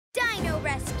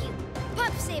Patrol rescue.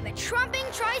 Pups save a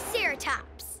tromping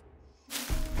triceratops.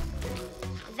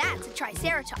 That's a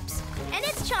triceratops, and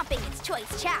it's chomping its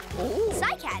choice chow.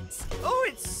 Cycads. Oh,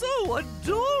 it's so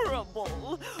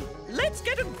adorable. Let's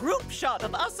get a group shot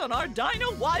of us on our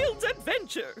Dino Wilds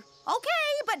adventure.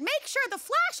 Okay, but make sure the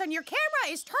flash on your camera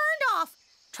is turned off.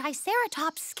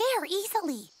 Triceratops scare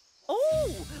easily.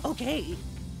 Oh, okay.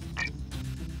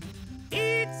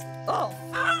 It's off.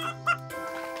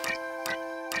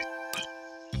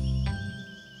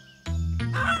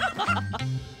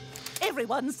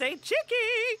 Everyone say Chicky!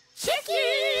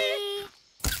 Chicky!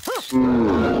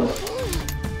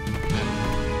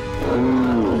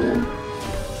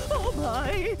 Oh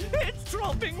my, it's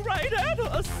tromping right at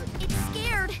us. It's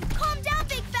scared. Calm down,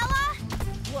 big fella.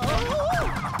 Whoa!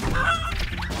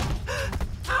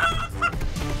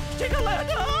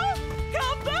 Nickelodeon,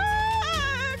 come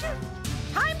back!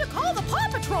 Time to call the PAW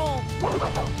Patrol.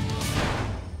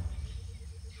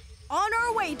 On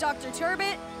our way, Dr.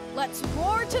 Turbot. Let's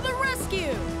roar to the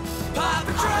rescue! PAW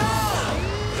Patrol!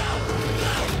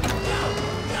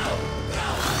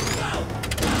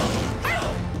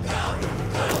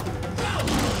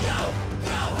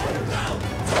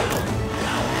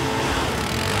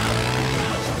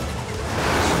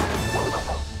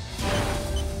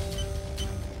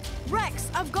 Rex,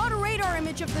 I've got a radar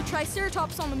image of the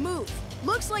Triceratops on the move.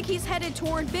 Looks like he's headed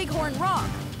toward Bighorn Rock.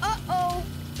 Uh-oh.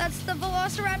 That's the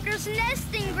Velociraptor's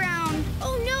nesting ground.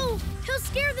 Oh no! He'll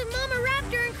scare the mama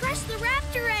raptor and crush the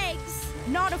raptor eggs.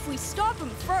 Not if we stop him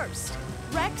first.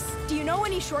 Rex, do you know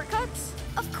any shortcuts?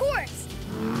 Of course.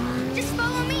 Just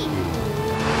follow me.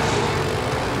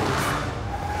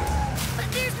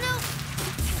 But there's no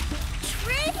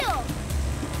trail.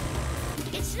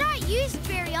 It's not used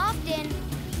very often,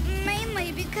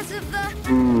 mainly because of the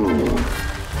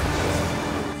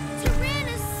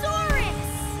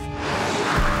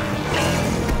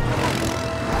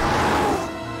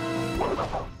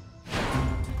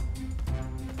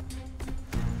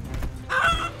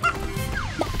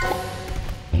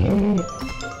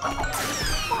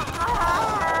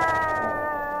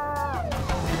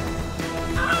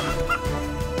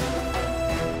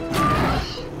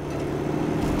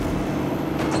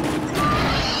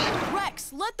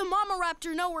Rex, let the mama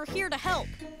raptor know we're here to help.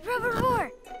 rubber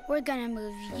roar. We're gonna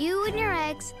move you and your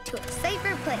eggs to a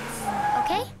safer place,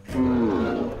 okay?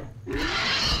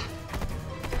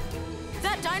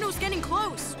 That dino's getting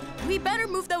close. We better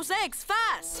move those eggs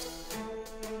fast.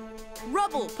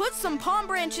 Rubble, put some palm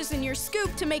branches in your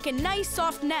scoop to make a nice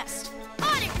soft nest.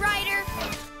 On it, Ryder.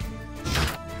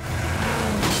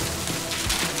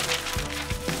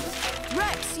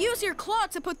 Rex, use your claw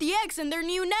to put the eggs in their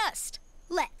new nest.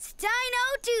 Let's Dino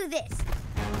do this.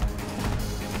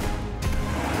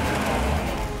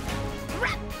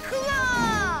 Rap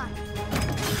claw.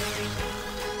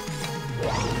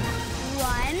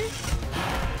 1,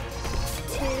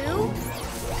 2,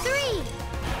 3.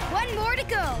 One more to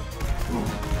go.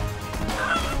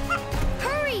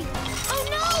 Hurry! Oh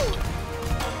no!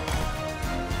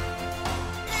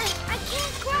 I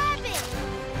can't grab it.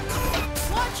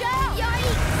 Watch out!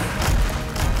 Yikes!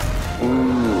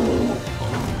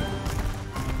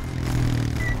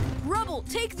 Rubble,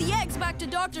 take the eggs back to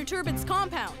Dr. Turbot's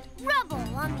compound. Rubble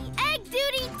on the egg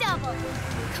duty double.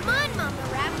 Come on, Mama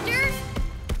Raptor.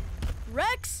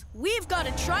 Rex, we've got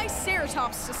a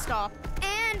Triceratops to stop.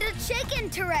 And a chicken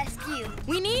to rescue.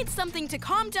 We need something to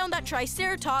calm down that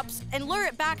Triceratops and lure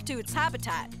it back to its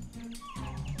habitat.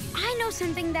 I know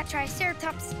something that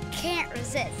Triceratops can't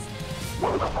resist.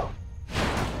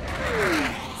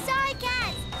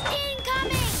 Cycads,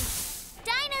 incoming!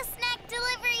 Dino snack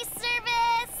delivery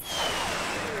service!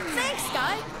 Thanks,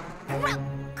 Sky.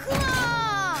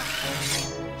 Claw!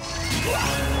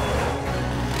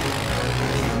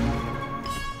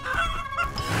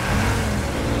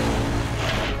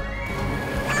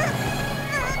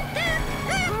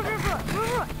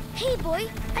 Hey, boy,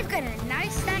 I've got a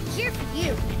nice snack here for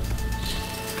you.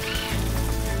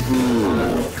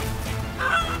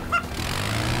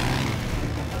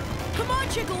 Come on,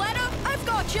 Chickaletta, I've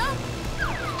got ya.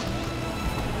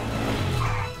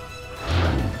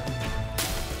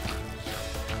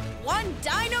 One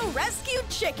dino rescued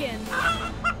chicken.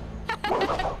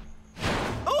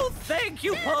 Oh, thank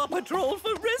you, Paw Patrol,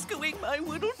 for rescuing my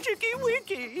little Chicky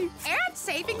Wicky. And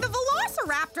saving the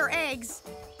Velociraptor eggs.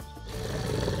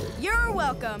 You're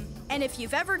welcome. And if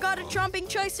you've ever got a tromping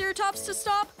Triceratops to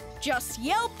stop, just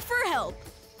yelp for help.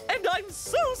 And I'm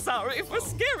so sorry for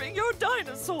scaring your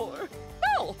dinosaur.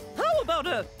 Well, how about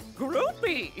a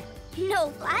groupie? No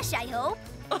flash, I hope.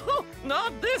 Oh,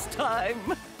 not this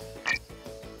time.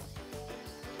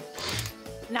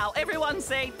 Now everyone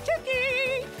say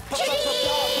Chicky!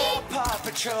 PAW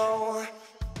Patrol.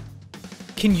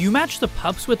 Can you match the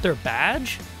pups with their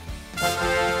badge?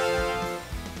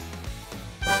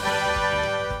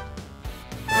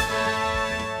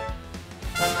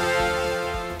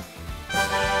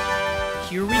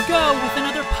 Here we go with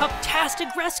another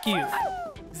pup-tastic rescue.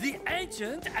 The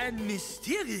ancient and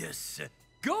mysterious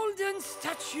golden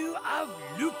statue of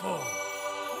Lupo.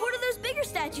 What are those bigger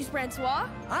statues, Francois?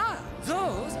 Ah,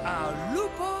 those are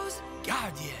Lupo's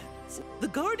guardians. The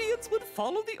guardians would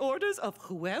follow the orders of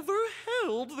whoever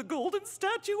held the golden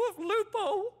statue of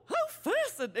Lupo. How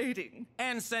fascinating!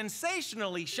 And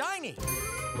sensationally shiny.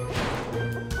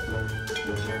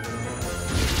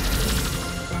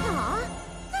 Aw,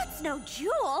 that's no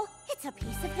jewel. It's a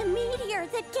piece of the meteor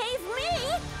that gave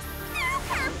me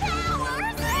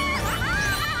superpowers!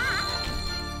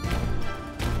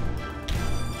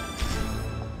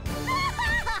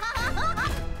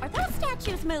 Are those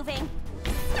statues moving?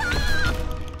 Stop!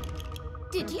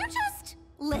 Did you just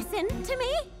listen to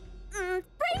me?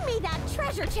 Bring me that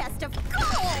treasure chest of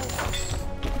gold!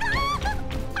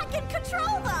 I can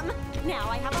control them! Now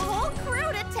I have a whole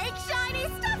crew to take shiny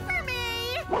stuff for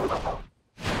me!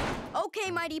 Okay,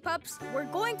 Mighty Pups, we're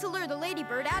going to lure the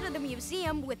Ladybird out of the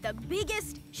museum with the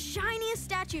biggest, shiniest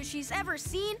statue she's ever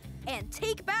seen and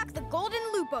take back the golden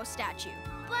Lupo statue.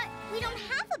 But we don't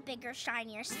have a bigger,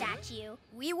 shinier statue.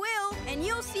 We will, and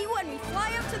you'll see when we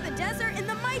fly up to the desert in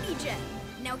the Mighty Jet.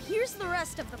 Now here's the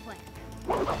rest of the plan.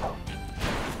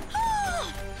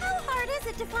 How hard is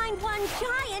it to find one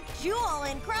giant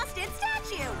jewel-encrusted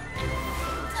statue?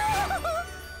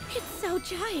 It's so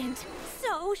giant,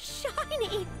 so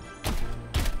shiny.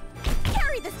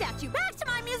 Carry the statue back to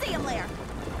my museum lair.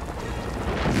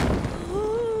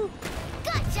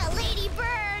 Gotcha,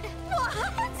 Ladybird! What?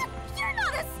 You're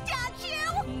not a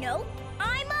statue! Nope,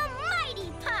 I'm a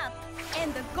Mighty Pup.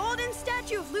 And the golden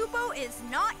statue of Lupo is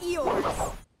not yours.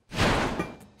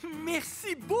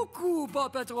 Merci beaucoup, Paw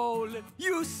Patrol.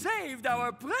 You saved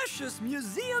our precious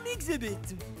museum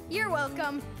exhibit. You're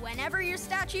welcome. Whenever your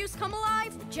statues come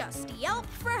alive, just yelp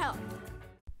for help.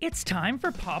 It's time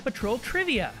for Paw Patrol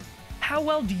Trivia. How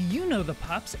well do you know the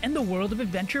pups and the world of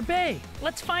Adventure Bay?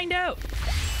 Let's find out.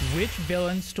 Which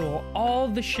villain stole all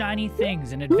the shiny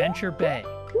things in Adventure Bay?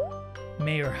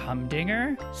 Mayor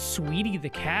Humdinger, Sweetie the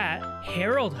Cat,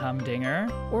 Harold Humdinger,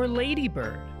 or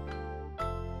Ladybird?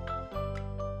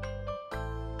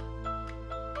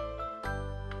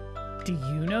 Do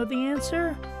you know the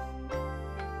answer?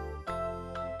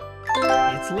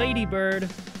 It's Ladybird.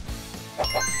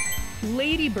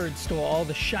 Ladybird stole all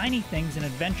the shiny things in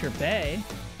Adventure Bay.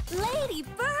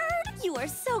 Ladybird, you are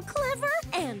so clever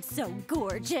and so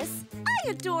gorgeous. I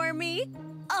adore me.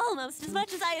 Almost as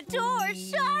much as I adore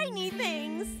shiny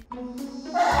things.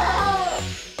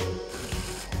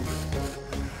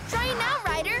 Try it now,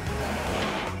 Ryder.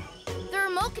 The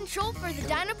remote control for the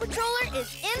Dino Patroller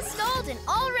is installed and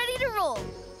all ready to roll.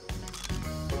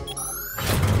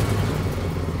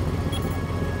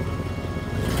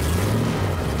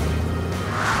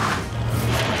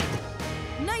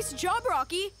 Nice job,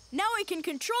 Rocky. Now I can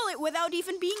control it without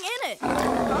even being in it.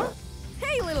 Huh?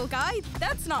 Hey, little guy,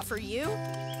 that's not for you.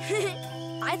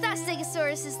 I thought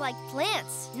Stegosauruses like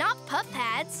plants, not pup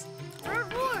pads.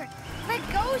 Roar! Let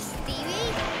go,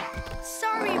 Stevie.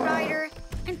 Sorry, Ryder.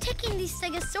 I'm taking these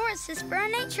Stegosauruses for a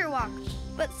nature walk.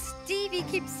 But Stevie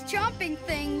keeps chomping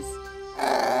things.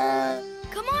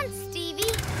 Come on,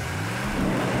 Stevie.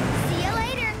 See you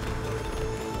later.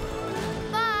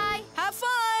 Bye. Have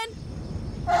fun.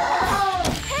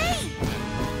 Hey!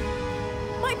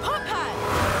 My pup pad.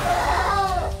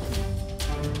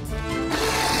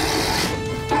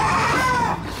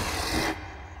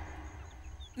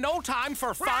 No time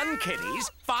for fun, kitties.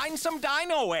 Find some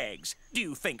dino eggs. Do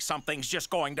you think something's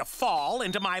just going to fall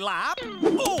into my lap?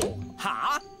 Oh,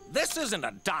 huh? This isn't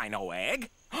a dino egg.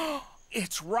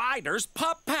 It's Ryder's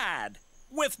pup pad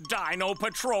with Dino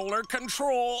Patroller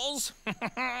controls.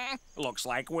 Looks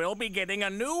like we'll be getting a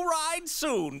new ride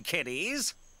soon,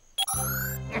 kitties.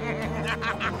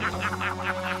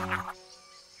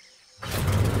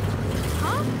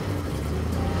 Huh?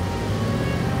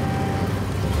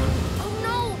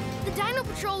 The Dino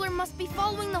Patroller must be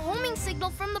following the homing signal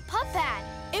from the pup pad.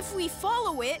 If we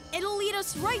follow it, it'll lead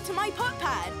us right to my pup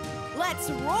pad. Let's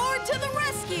roar to the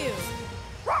rescue!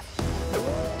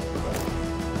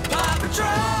 PAW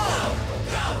Patrol!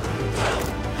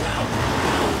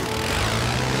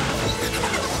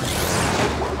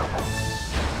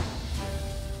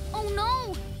 Oh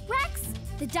no! Rex!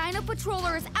 The Dino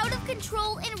Patroller is out of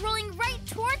control and rolling right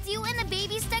towards you and the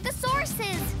baby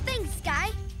Stegosauruses. Thanks,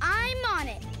 Guy. I'm on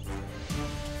it.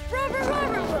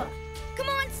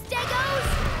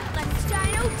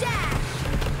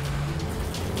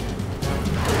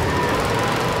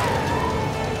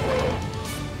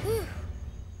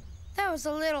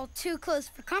 too close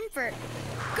for comfort.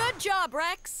 Good job,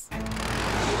 Rex.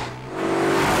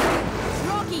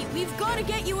 Rocky, we've got to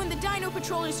get you in the Dino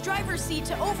Patroller's driver's seat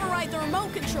to override the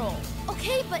remote control.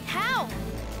 Okay, but how?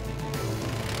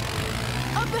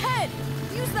 Up ahead!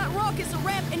 Use that rock as a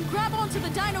ramp and grab onto the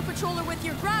Dino Patroller with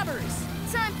your grabbers.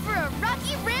 Time for a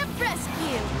Rocky Ramp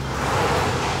rescue.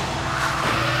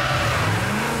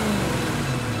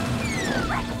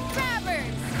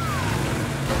 Grabbers!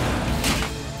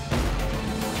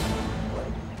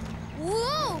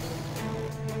 Whoa!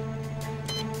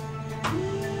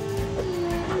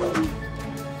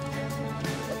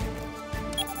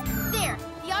 There,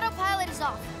 the autopilot is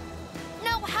off.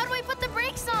 Now, how do I put the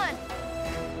brakes on?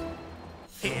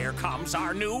 Here comes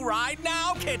our new ride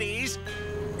now, kiddies.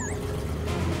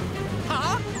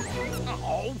 Huh?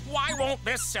 Oh, why won't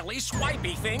this silly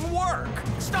swipey thing work?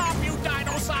 Stop, you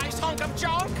dino-sized hunk of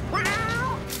junk!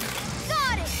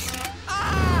 Got it!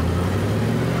 Ah!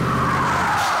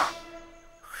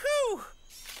 Whew!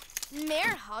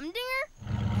 Mayor Humdinger?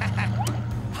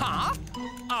 Huh?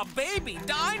 A baby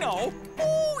dino?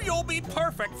 Ooh, you'll be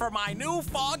perfect for my new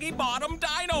Foggy Bottom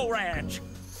Dino Ranch.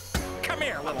 Come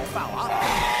here, little fella.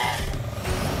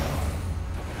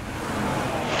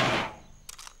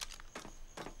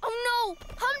 Oh no!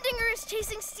 Humdinger is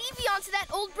chasing Stevie onto that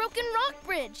old broken rock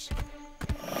bridge.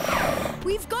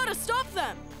 We've got to stop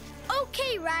them.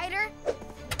 Okay, Ryder.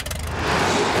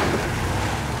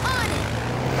 On it!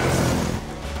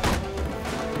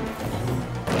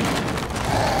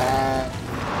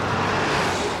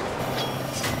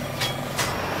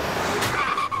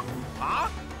 Huh?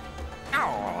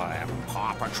 Oh,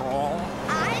 Paw Patrol.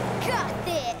 I've got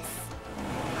this!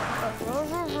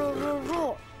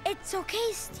 It's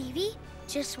okay, Stevie.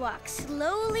 Just walk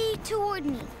slowly toward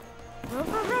me.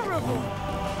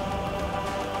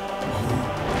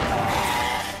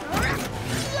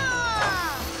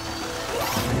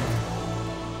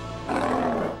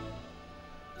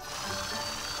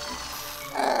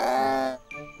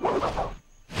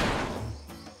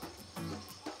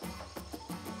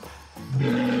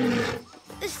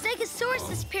 The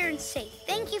Stegosaurus' parents say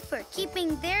thank you for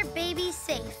keeping their baby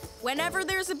safe. Whenever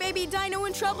there's a baby dino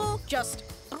in trouble, just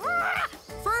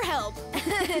for help.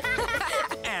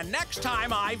 And next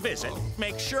time I visit,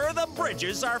 make sure the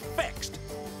bridges are fixed.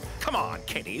 Come on,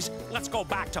 kiddies, let's go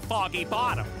back to Foggy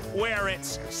Bottom, where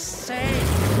it's safe.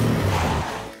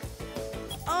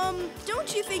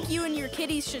 Don't you think you and your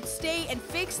kitties should stay and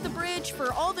fix the bridge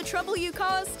for all the trouble you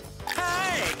caused?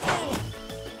 Hey!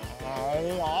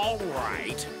 Oh, all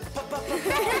right.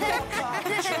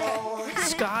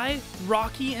 Sky,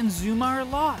 Rocky, and Zuma are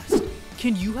lost.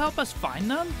 Can you help us find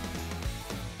them?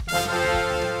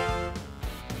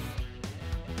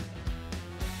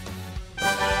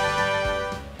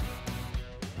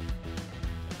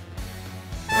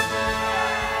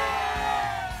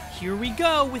 Here we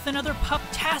go with another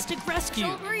pup-tastic rescue.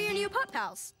 Don't worry, your new pup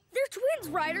pals. They're twins,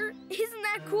 Ryder. Isn't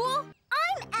that cool?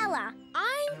 I'm Ella.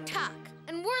 I'm Tuck,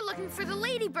 and we're looking for the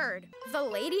Ladybird. The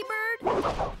Ladybird?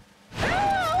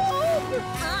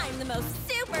 I'm the most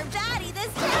super baddie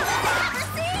this town has ever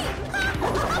seen.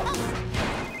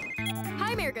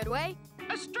 Hi, Mayor Goodway.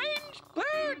 A strange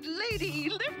bird lady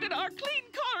lifted our clean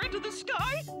car into the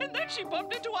sky, and then she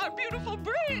bumped into our beautiful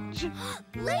bridge.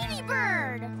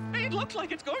 Ladybird! It looks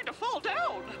like it's going to fall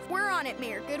down. We're on it,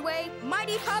 Mayor Goodway.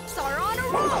 Mighty Pups are on a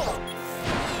roll.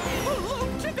 Oh,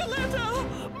 Chickaletta!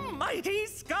 Mighty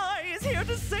Sky is here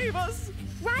to save us.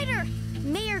 Ryder,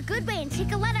 Mayor Goodway and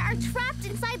Chickaletta are trapped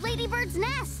inside Ladybird's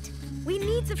nest. We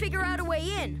need to figure out a way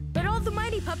in, but all the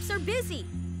Mighty Pups are busy.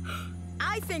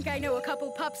 I think I know a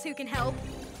couple pups who can help.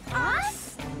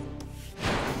 Us?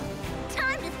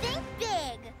 Time to think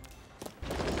big.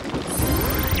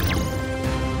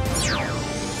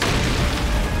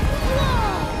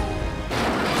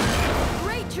 Whoa!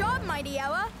 Great job, Mighty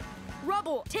Ella.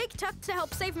 Rubble, take Tuck to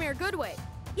help save Mayor Goodway.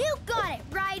 You got it,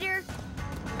 Ryder.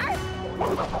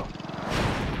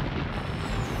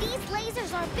 These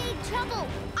lasers are big trouble.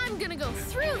 I'm gonna go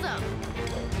through them.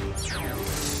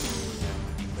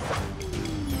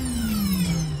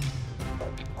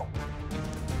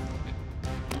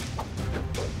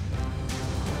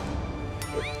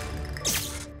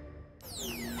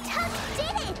 Tuck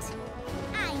did it!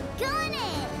 I got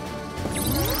it!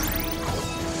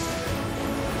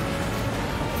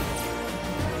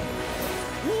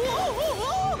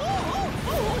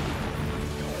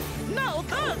 Now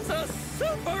that's a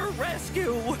super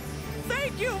rescue!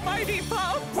 Thank you, Mighty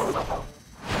Pups!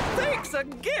 Thanks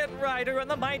again, Ryder and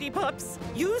the Mighty Pups!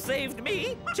 You saved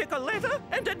me, Chickaletta,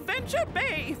 and Adventure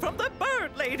Bay from the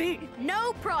Bird Lady!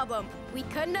 No problem. We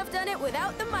couldn't have done it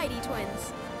without the Mighty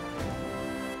Twins.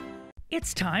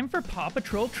 It's time for PAW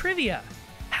Patrol Trivia.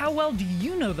 How well do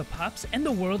you know the pups and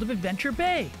the world of Adventure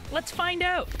Bay? Let's find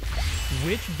out.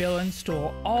 Which villain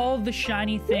stole all the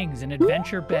shiny things in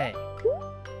Adventure Bay?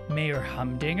 Mayor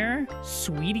Humdinger,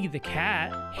 Sweetie the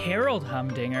cat, Harold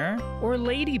Humdinger, or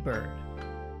Ladybird?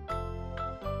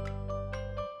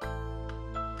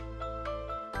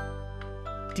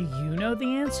 Do you know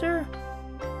the answer?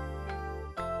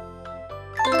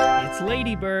 It's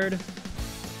Ladybird.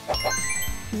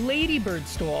 Ladybird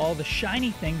stole all the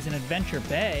shiny things in Adventure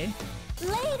Bay.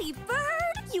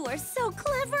 Ladybird, you are so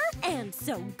clever and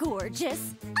so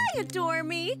gorgeous. I adore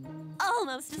me.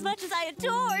 Almost as much as I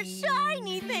adore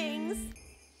shiny things.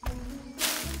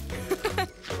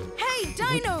 Hey,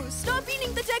 dinos, stop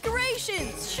eating the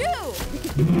decorations. Shoo!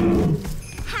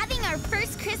 Having our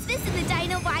first Christmas in the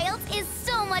Dino Wilds is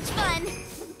so much fun.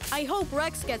 I hope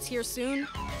Rex gets here soon.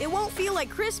 It won't feel like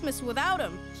Christmas without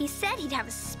him. He said he'd have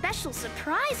a special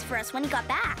surprise for us when he got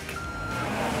back.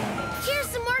 Here's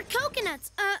some more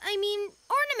coconuts.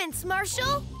 Ornaments,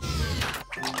 Marshall.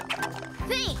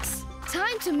 Thanks.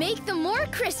 Time to make them more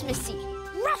Christmassy.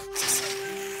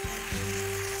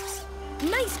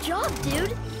 Nice job,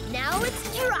 dude. Now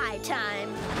it's dry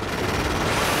time.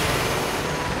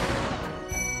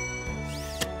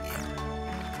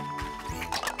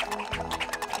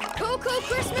 Cocoa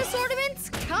Christmas ornaments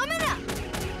coming up.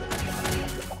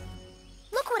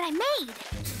 Look what I made.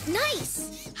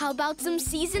 Nice. How about some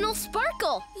seasonal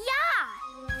sparkle? Yeah.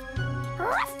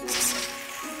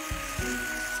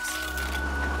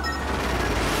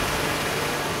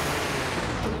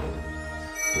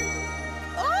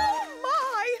 Oh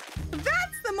my!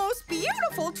 That's the most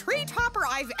beautiful tree topper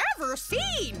I've ever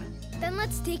seen! Then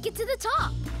let's take it to the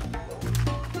top.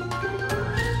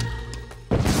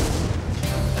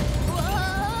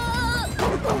 Whoa!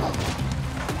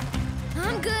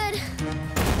 I'm good.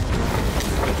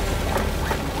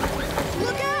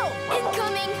 Look out!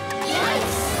 Incoming! Yes!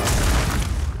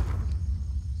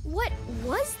 What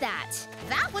was that?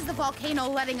 That was the volcano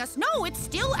letting us know it's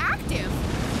still active.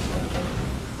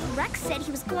 Rex said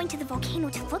he was going to the volcano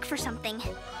to look for something.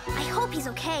 I hope he's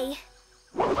okay.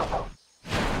 All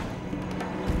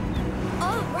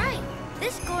right,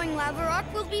 this glowing lava rock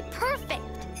will be perfect.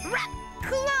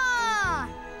 Claw!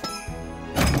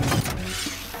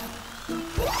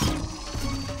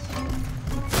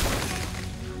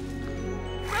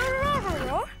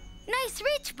 Nice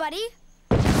reach, buddy.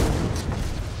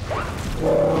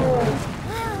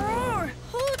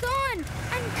 Hold on,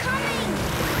 I'm coming.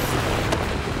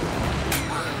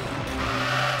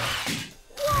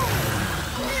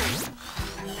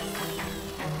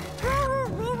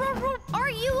 Are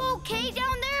you okay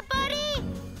down there, buddy?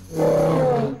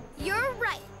 You're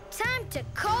right. Time to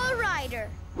call a rider.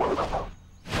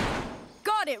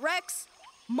 Got it, Rex.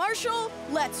 Marshall,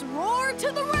 let's roar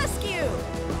to the rescue!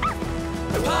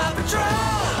 PAW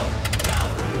Patrol!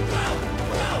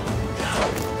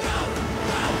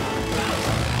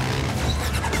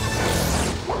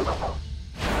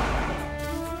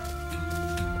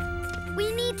 We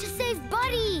need to save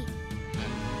Buddy.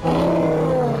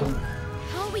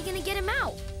 How are we gonna get him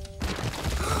out?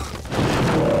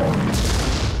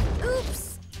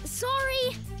 Oops,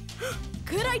 sorry.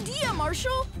 Good idea,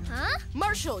 Marshall. Huh?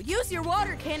 Marshall, use your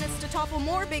water cannons to topple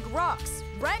more big rocks.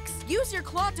 Rex, use your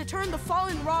claw to turn the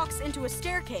fallen rocks into a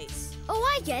staircase. Oh,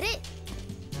 I get it.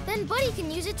 Then Buddy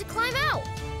can use it to climb out.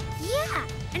 Yeah,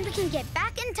 and we can get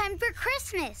back in time for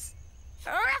Christmas.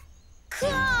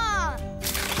 Claw!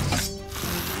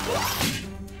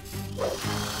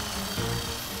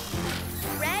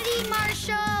 Ready,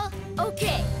 Marshall?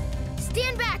 Okay.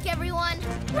 Stand back, everyone.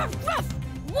 Ruff, ruff!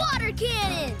 Water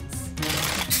cannons!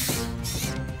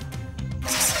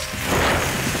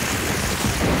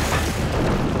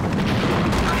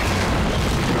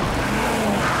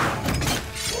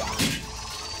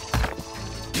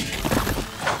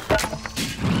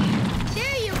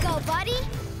 There you go, Buddy.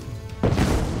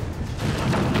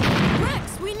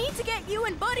 Rex, we need to get you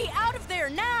and Buddy out of there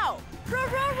now. Roar,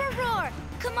 roar, roar, roar.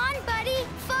 Come on, Buddy.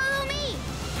 Follow me.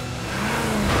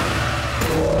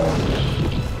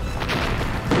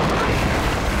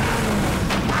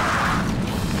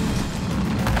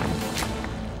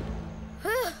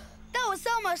 That was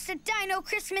almost a Dino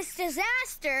Christmas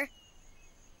disaster.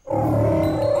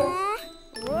 Roar,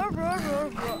 roar, roar,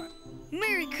 roar.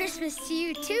 Merry Christmas to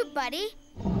you too, Buddy.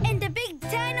 And a big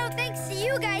Dino thanks to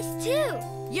you guys too.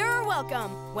 You're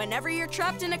welcome. Whenever you're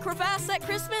trapped in a crevasse at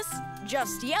Christmas,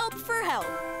 just yelp for help.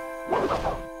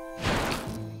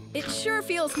 It sure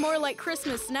feels more like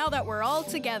Christmas now that we're all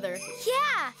together.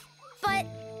 Yeah, but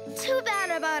too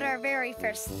bad about our very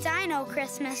first Dino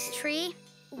Christmas tree.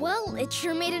 Well, it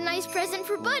sure made a nice present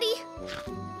for Buddy.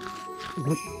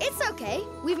 It's okay.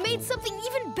 We've made something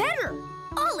even better.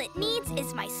 All it needs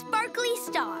is my sparkly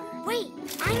star. Wait,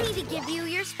 I need to give you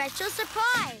your special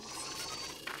surprise.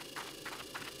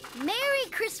 Merry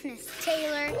Christmas,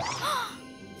 Taylor.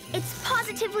 It's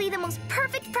positively the most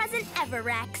perfect present ever,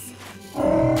 Rex.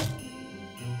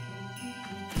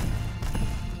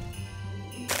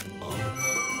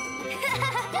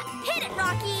 Hit it,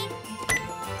 Rocky!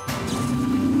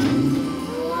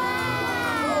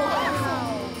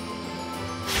 Wow!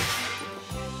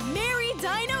 Merry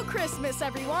Dino Christmas,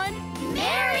 everyone!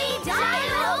 Merry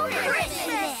Dino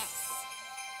Christmas!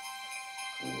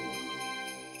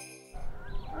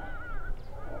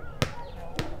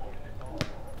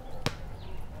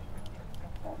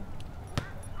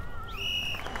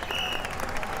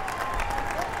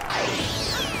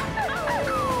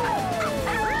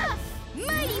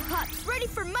 Mighty Pups, ready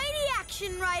for mighty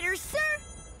action, Riders, sir!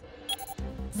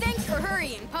 Thanks for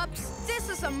hurrying, Pups. This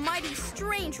is a mighty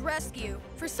strange rescue.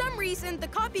 For some reason, the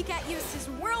copycat used his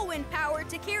whirlwind power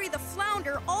to carry the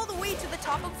flounder all the way to the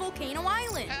top of Volcano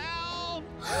Island. Help!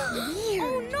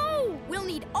 Oh no! We'll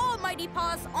need all Mighty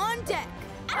Paws on deck.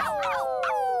 Ow, ow,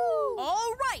 ow.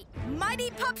 All right, Mighty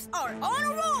Pups are on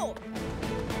a roll.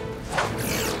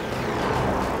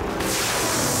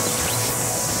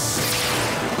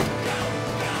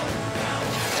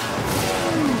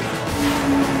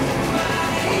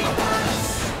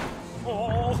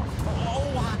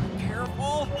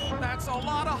 Careful! That's a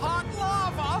lot of hot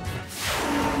lava!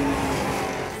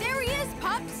 There he is,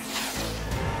 Pups.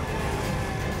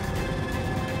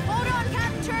 Hold on,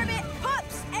 Captain Turbot.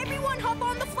 Pups, everyone hop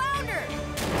on the flounder.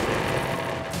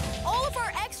 All of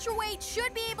our extra weight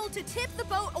should be able to tip the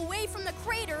boat away from the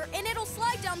crater, and it'll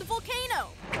slide down the volcano.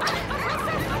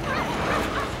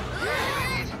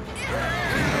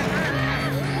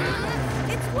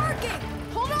 It's working.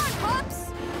 Hold on, Pups.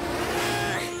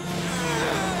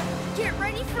 Get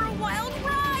ready for a wild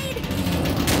ride!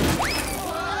 What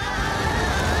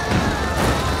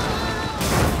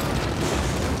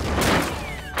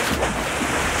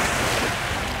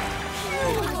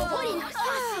an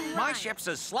awesome My ride! ship's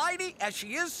as slidey as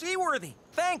she is seaworthy.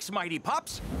 Thanks, Mighty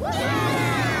Pups.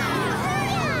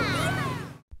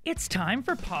 It's time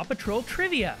for PAW Patrol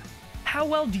Trivia. How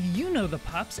well do you know the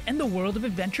pups and the world of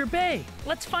Adventure Bay?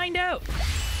 Let's find out.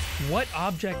 What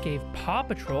object gave PAW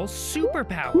Patrol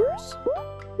superpowers?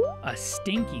 A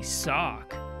stinky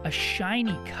sock, a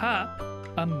shiny cup,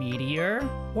 a meteor,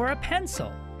 or a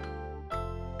pencil?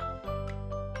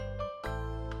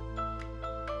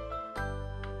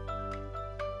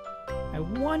 I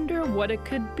wonder what it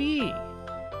could be.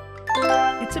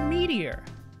 It's a meteor.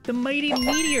 The mighty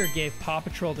meteor gave PAW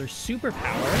Patrol their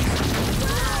superpowers.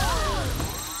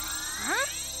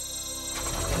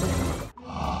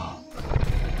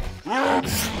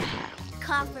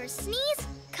 Cough or sneeze,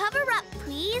 cover up,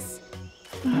 please.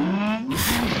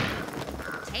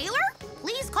 Taylor,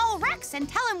 please call Rex and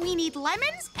tell him we need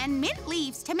lemons and mint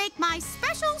leaves to make my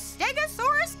special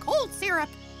Stegosaurus cold syrup.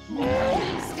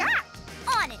 Stat!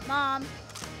 On it, Mom.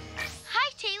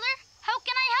 Hi, Taylor. How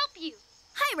can I help you?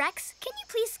 Hi, Rex. Can you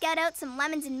please scout out some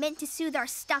lemons and mint to soothe our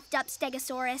stuffed-up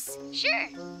Stegosaurus? Sure.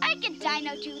 I can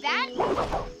Dino do that.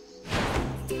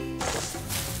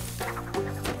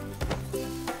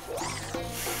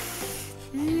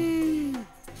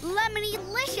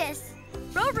 Lemony-licious.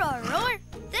 Roar, roar, roar.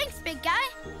 Thanks, big guy.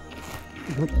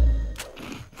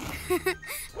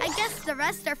 I guess the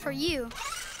rest are for you.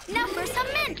 Now for some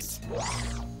mint.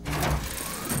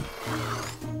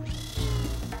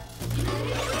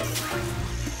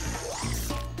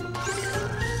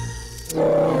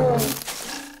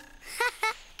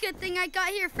 Good thing I got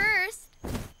here first.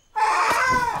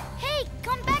 Hey,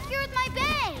 come back here with my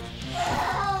bag.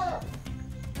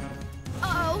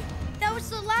 Uh-oh, that was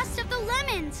the last of the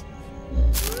lemons.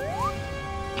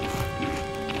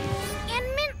 And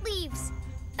mint leaves.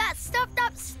 That stuffed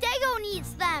up Stego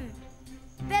needs them.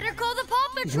 Better call the PAW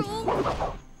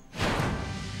Patrol.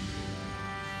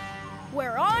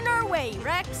 We're on our way,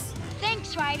 Rex.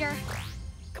 Thanks, Ryder.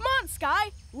 Come on,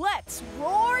 Sky. Let's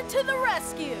roar to the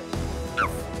rescue.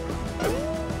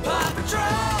 PAW Patrol!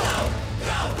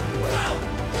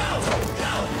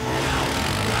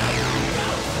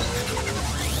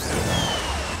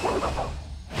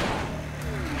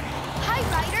 Hi,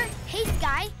 Ryder. Hey,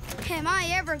 Sky. Am I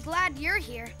ever glad you're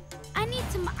here. I need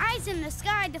some eyes in the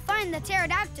sky to find the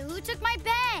pterodactyl who took my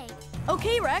bag.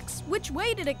 Okay, Rex, which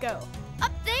way did it go?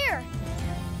 Up there.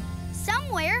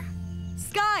 Somewhere.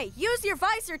 Sky, use your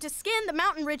visor to scan the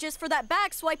mountain ridges for that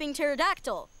bag-swiping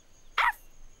pterodactyl.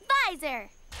 Visor.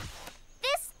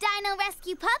 This Dino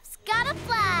Rescue Pups gotta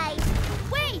fly.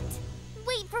 Wait!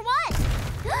 Wait for what?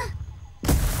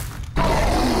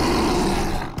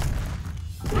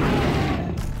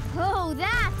 Oh,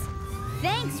 that!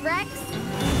 Thanks, Rex.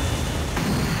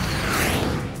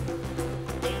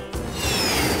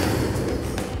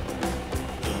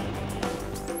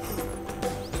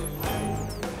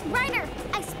 Ryder,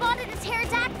 I spotted a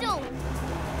pterodactyl.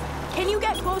 Can you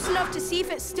get close enough to see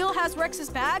if it still has Rex's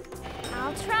bag?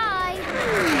 I'll try.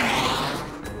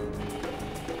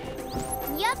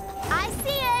 Yep, I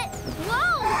see it.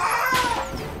 Whoa!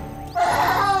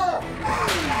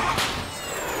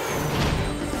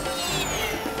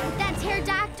 That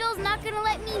pterodactyl's not gonna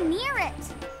let me near it.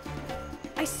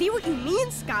 I see what you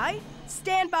mean, Sky.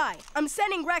 Stand by. I'm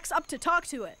sending Rex up to talk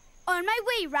to it. On my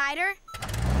way, Ryder.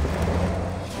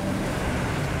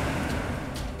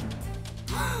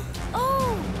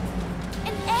 Oh,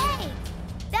 an egg.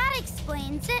 That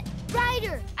explains it.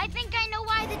 Ryder, I think I know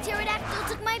why the pterodactyl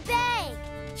took my bag.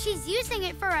 She's using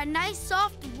it for a nice,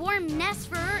 soft, warm nest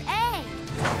for her egg.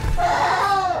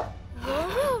 Roar,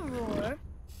 roar, roar.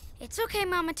 It's okay,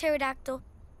 Mama Pterodactyl.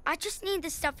 I just need the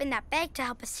stuff in that bag to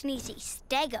help a sneezy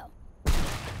stego.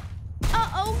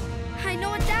 Uh-oh, I know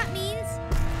what that means.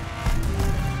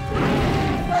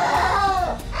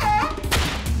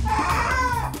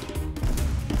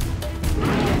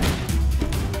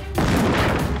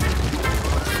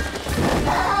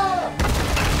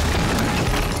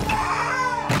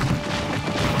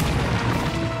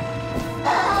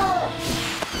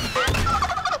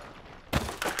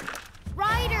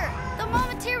 Ryder, the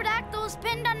Mama Pterodactyl is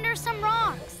pinned under some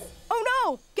rocks. Oh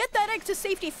no! Get that egg to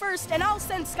safety first, and I'll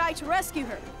send Sky to rescue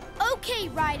her. Okay,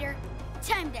 Ryder.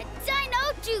 Time to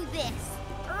Dino do this.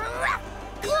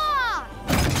 Claw!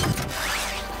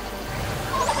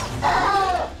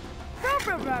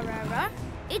 Rah.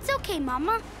 It's okay,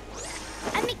 Mama.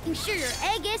 I'm making sure your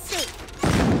egg is safe.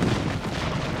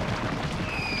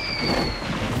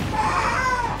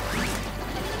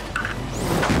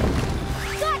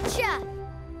 Gotcha!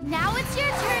 Now it's your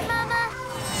turn, Mama.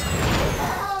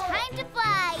 Time to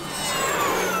fly.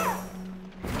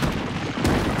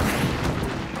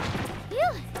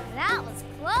 Phew, that was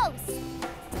close.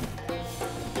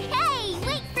 Hey,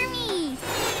 wait for me.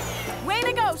 Way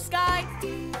to go, Sky!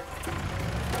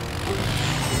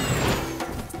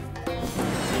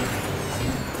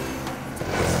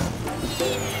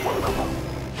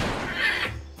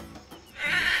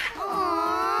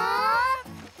 Aww.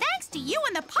 Thanks to you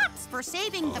and the pups for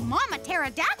saving the Mama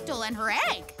Pterodactyl and her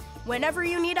egg. Whenever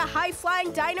you need a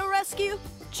high-flying dino rescue,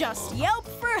 just yelp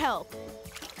for help.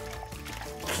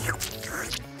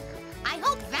 I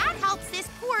hope that helps this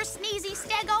poor sneezy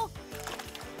stego.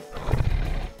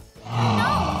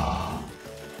 PAW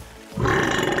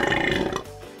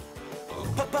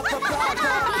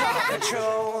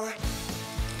Patrol.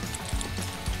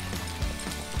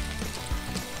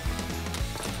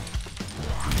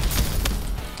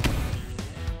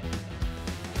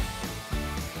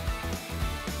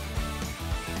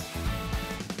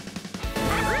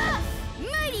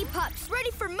 Mighty Pups,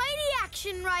 ready for mighty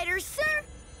action, Riders, sir?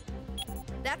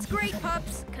 That's great,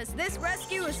 Pups, because this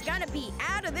rescue is gonna be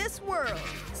out of this world.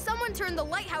 Someone turned the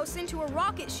lighthouse into a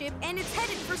rocket ship and it's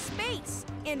headed for space.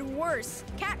 And worse,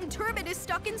 Captain Turbot is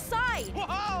stuck inside.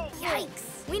 Whoa!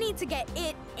 Yikes! We need to get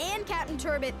it and Captain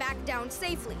Turbot back down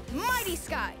safely. Mighty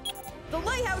Sky! The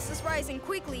lighthouse is rising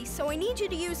quickly, so I need you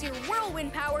to use your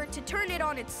whirlwind power to turn it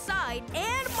on its side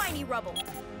and Mighty Rubble.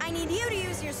 I need you to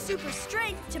use your super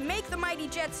strength to make the Mighty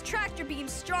Jet's tractor beam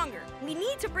stronger. We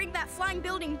need to bring that flying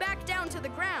building back down to the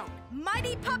ground.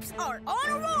 Mighty Pups are on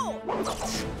a roll!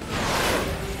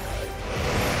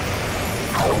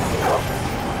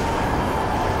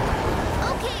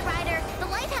 Okay, Ryder, the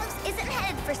lighthouse isn't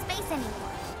headed for space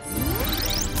anymore.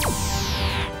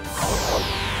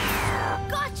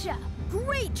 Gotcha!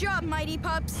 Great job, Mighty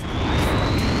Pups! I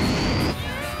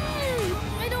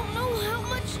don't know how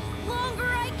much longer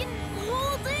I can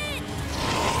hold it.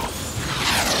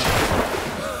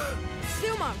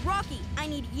 Suma, Rocky, I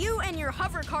need you and your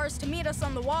hover cars to meet us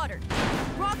on the water.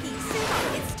 Rocky,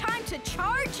 Suma, it's time to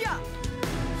charge up!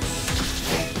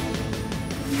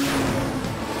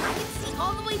 I can see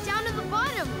all the way down to the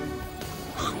bottom.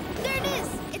 There it is.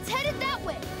 It's headed that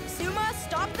way. Suma,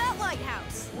 stop that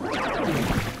lighthouse.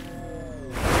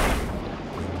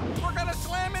 We're gonna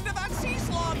slam into that sea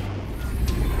slug!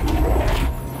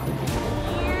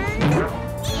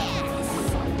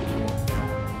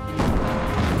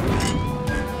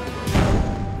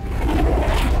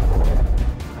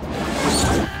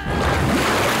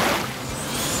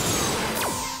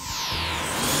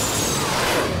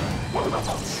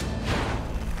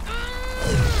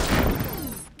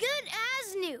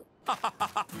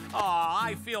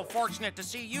 feel fortunate to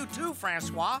see you too,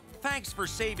 Francois. Thanks for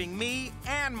saving me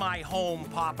and my home,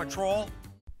 Paw Patrol.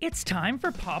 It's time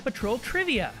for Paw Patrol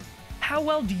Trivia. How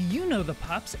well do you know the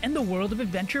pups and the world of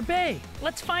Adventure Bay?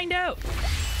 Let's find out.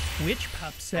 Which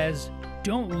pup says,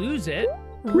 "Don't lose it,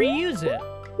 reuse it"?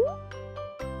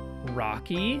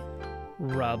 Rocky,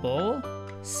 Rubble,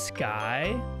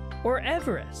 Sky, or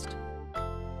Everest?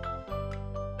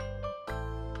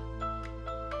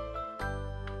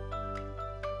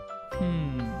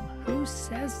 Who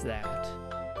says that?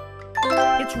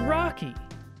 It's Rocky.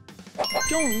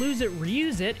 "Don't lose it,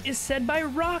 reuse it" is said by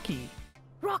Rocky.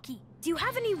 Rocky, do you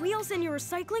have any wheels in your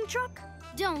recycling truck?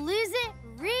 Don't lose it,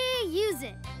 reuse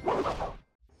it.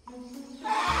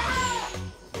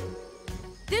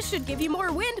 This should give you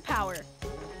more wind power.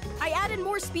 I added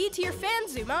more speed to your fan,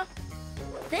 Zuma.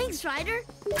 Thanks, Ryder.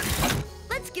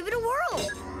 Let's give it a whirl.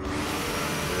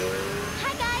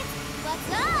 Hi, guys.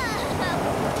 What's up?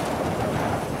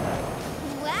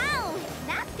 Wow,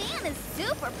 that fan is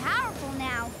super powerful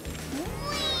now.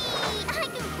 Whee! I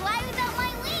can fly without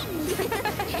my wings.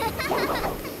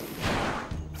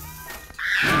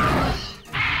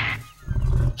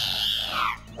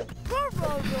 Roar,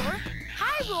 roar, roar.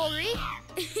 Hi, Rory.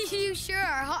 You sure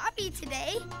are hoppy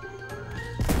today.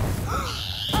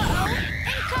 Uh-oh,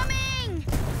 incoming!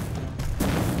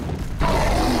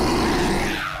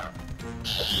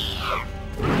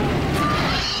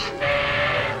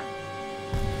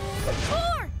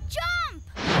 Roar, jump!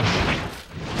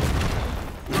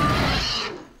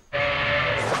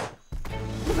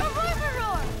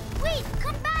 Roar. Wait,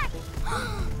 come back!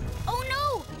 Oh no!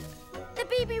 The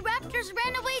baby raptors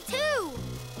ran away too!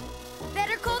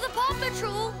 Better call the Paw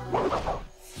Patrol!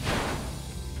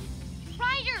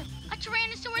 Ryder, a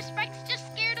Tyrannosaurus Rex just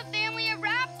scared a family of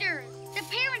raptors. The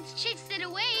parents chased it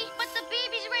away, but the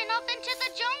babies ran off into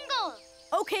the jungle.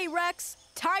 Okay, Rex,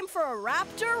 time for a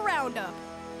raptor roundup.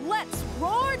 Let's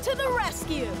roar to the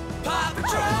rescue! Paw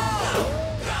Patrol!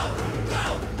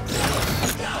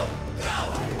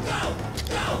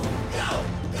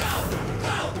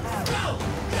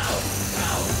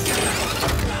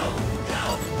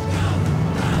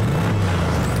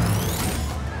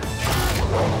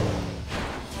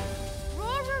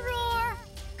 Roar, roar, roar.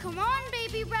 Come on,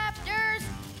 baby raptors.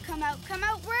 Come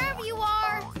out wherever you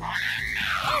are.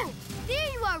 Oh, there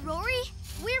you are, Rory.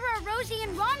 Where are Rosie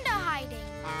and Rhonda hiding?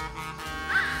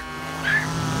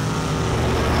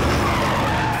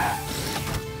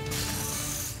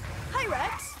 Hi,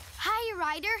 Rex. Hi,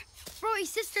 Ryder. Rory's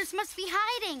sisters must be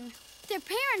hiding. Their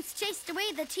parents chased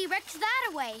away the T-Rex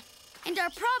that-a-way and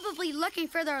are probably looking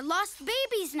for their lost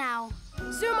babies now.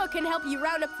 Zuma can help you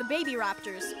round up the baby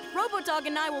raptors. Robodog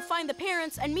and I will find the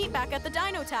parents and meet back at the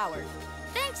Dino Tower.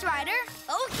 Thanks, Ryder.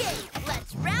 Okay,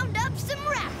 let's round up some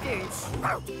raptors.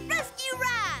 Rescue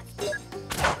raft!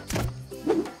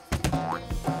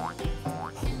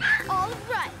 All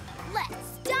right,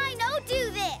 let's Dino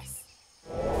do this.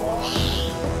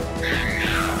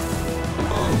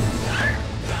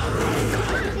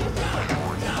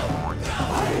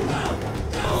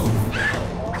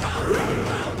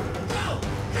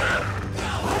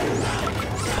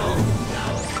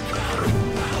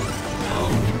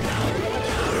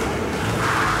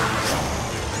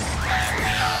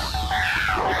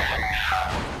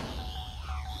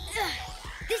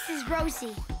 This is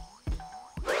Rosie.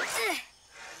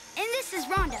 And this is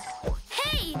Rhonda.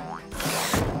 Hey!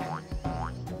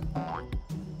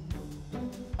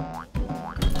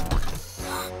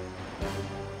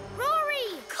 Rory!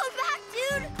 Come back,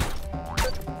 dude!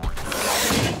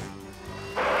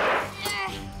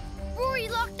 Rory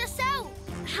locked us out.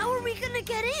 How are we gonna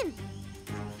get in?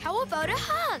 How about a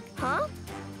hug? Huh?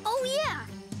 Oh, yeah.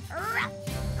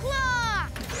 Claw!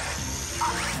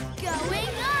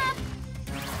 Going up!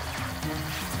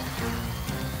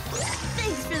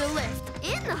 Thanks for the lift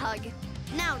and the hug.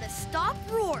 Now to stop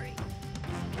Rory.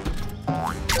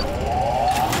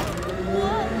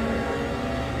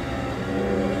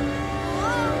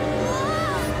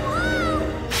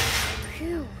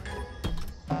 Phew.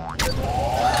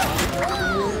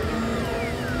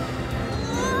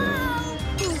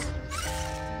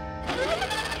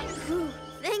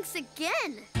 Thanks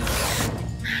again.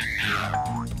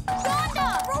 Rhonda!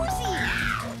 Rosie!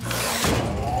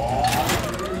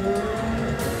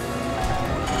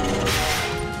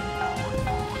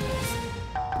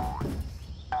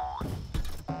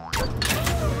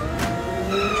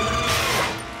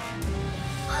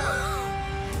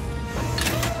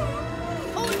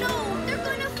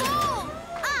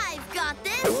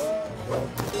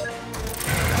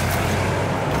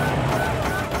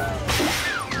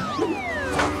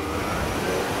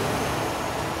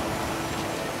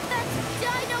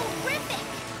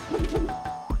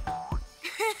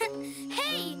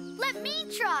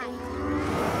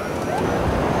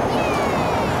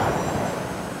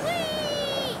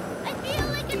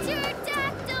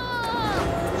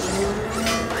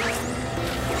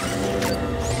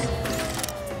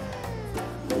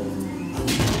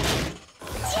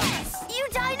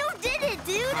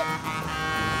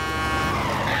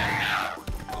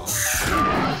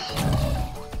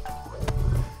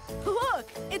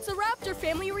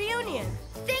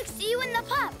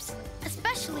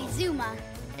 Zuma.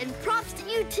 And props to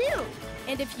you, too.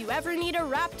 And if you ever need a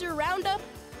raptor roundup,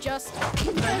 just...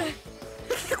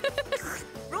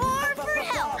 Roar for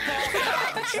help!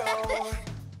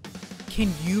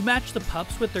 Can you match the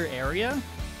pups with their area?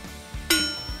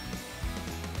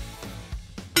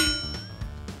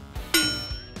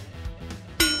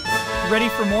 Ready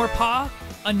for more, Pa?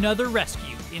 Another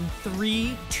rescue in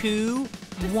 3, 2,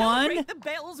 1. Celebrate the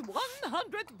Belle's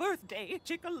 100th birthday,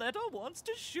 Chickaletta wants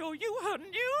to show you her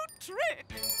new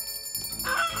trick.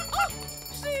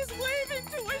 She's waving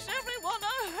to wish everyone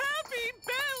a happy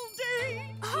Belle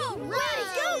Day. Oh,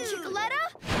 let's go, Chickaletta!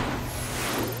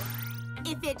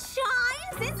 If it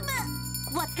shines, it's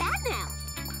What's that now?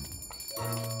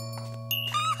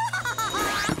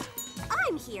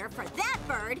 I'm here for that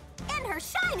bird and her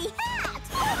shiny hat!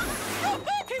 Go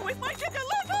back with my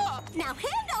Chickaletta! Now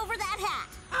hand over that hat!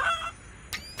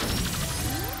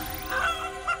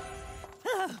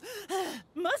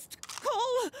 Must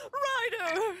call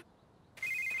Ryder.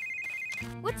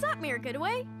 What's up, Mayor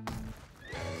Goodaway?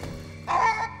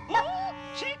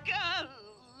 Chickaletta!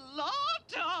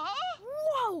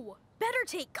 Whoa! Better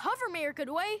take cover, Mayor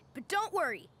Goodaway. But don't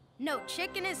worry. No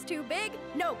chicken is too big,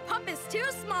 no pup is too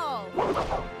small.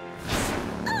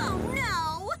 Oh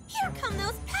no! Here come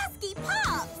those pesky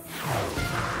pups!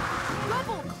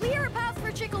 Rubble, clear a path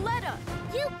for Chickaletta.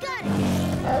 You got it!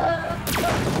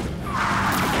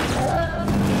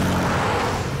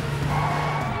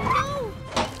 No!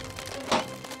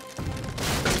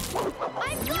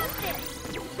 I've got this!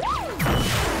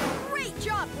 Great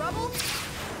job, Rubble.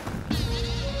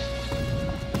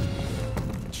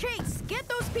 Chase, get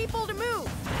those people to move.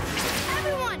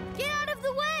 Everyone, get out of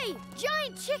the way!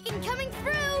 Giant chicken coming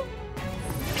through!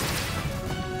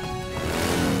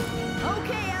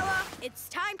 Okay, Ella, it's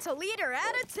time to lead her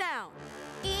out of town.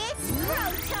 It's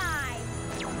crow time!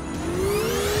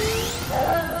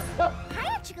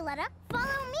 Hiya, Chickaletta.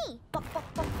 Follow me.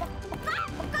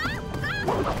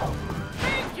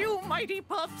 Thank you, Mighty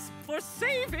Pups, for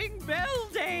saving Belle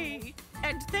Day.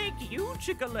 And thank you,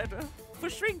 Chickaletta, for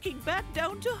shrinking back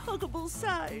down to huggable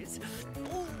size.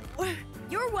 Oh.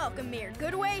 You're welcome, Mayor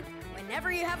Goodaway.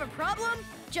 Whenever you have a problem,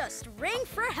 just ring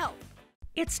for help.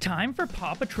 It's time for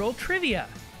PAW Patrol Trivia.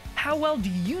 How well do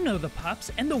you know the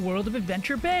pups and the world of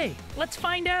Adventure Bay? Let's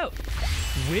find out.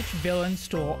 Which villain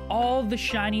stole all the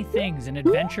shiny things in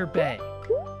Adventure Bay?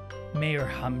 Mayor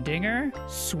Humdinger,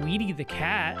 Sweetie the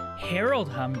cat, Harold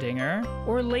Humdinger,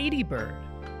 or Ladybird?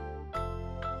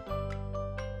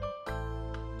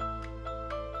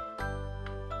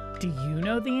 Do you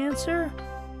know the answer?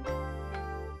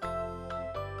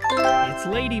 It's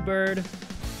Ladybird.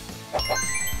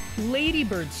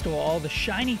 Ladybird stole all the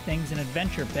shiny things in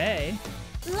Adventure Bay.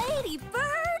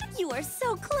 Ladybird, you are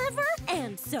so clever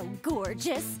and so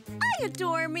gorgeous. I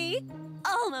adore me.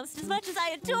 Almost as much as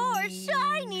I adore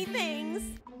shiny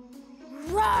things.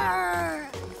 Roar!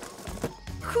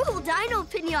 Cool dino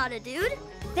pinata, dude.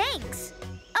 Thanks.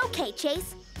 Okay,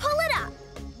 Chase, pull it up.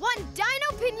 One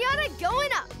dino pinata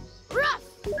going up. Rough,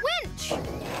 winch.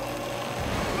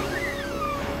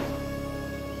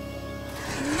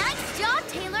 Nice job,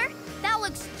 Taylor. That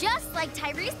looks just like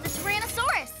Tyrese the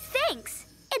Tyrannosaurus. Thanks.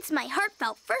 It's my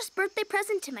heartfelt first birthday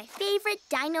present to my favorite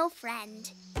dino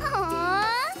friend. Aww.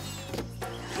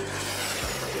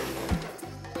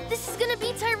 This is gonna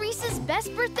be Tyrese's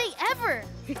best birthday ever.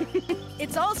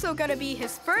 It's also gonna be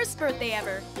his first birthday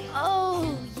ever.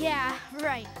 Oh, yeah,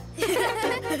 right.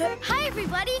 Hi,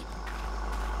 everybody.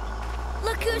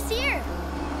 Look who's here.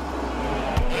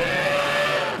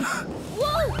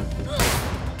 Whoa!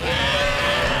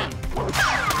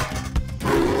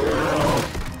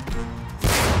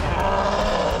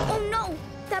 Oh no!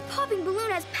 That popping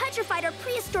balloon has petrified our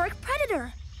prehistoric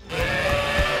predator.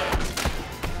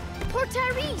 Poor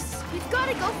Tyrese! We've got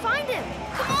to go find him.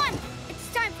 Come on!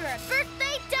 It's time for a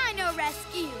birthday dino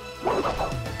rescue.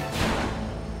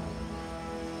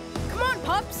 Come on,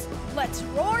 pups. Let's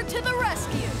roar to the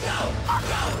rescue.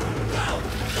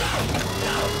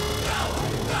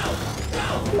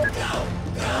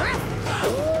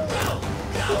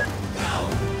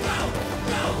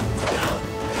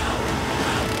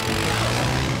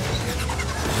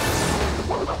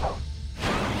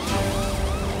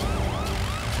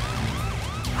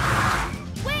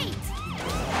 Wait!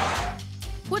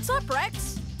 What's up,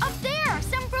 Rex? Up there!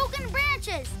 Some broken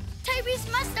branches! Tyrese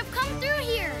must have come through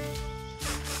here!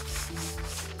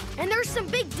 And there's some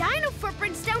big dino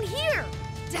footprints down here.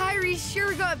 Tyrese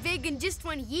sure got big in just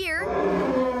 1 year.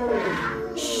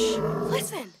 Shh!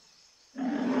 Listen!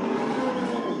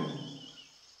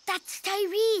 That's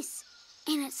Tyrese!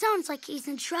 And it sounds like he's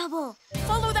in trouble.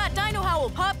 Follow that dino howl,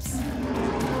 pups!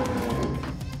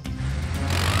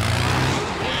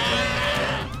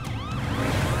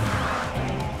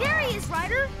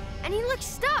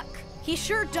 He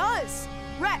sure does.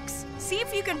 Rex, see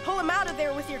if you can pull him out of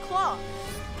there with your claw.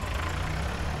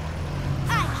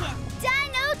 I can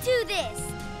Dino do this!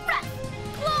 Rough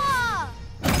claw!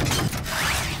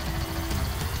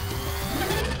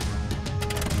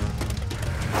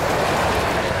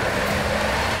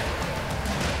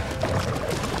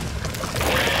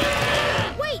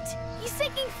 Wait! He's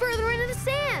sinking further into the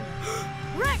sand!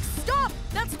 Rex, stop!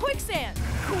 That's quicksand!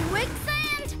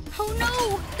 Quicksand? Oh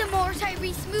no! The more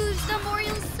Tyrese moves, the more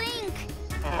he'll sink!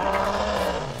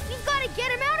 We've got to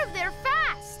get him out of there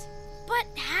fast! But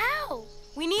how?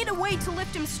 We need a way to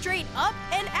lift him straight up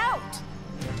and out.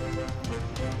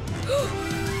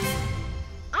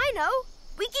 I know!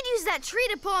 We could use that tree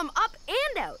to pull him up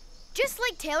and out, just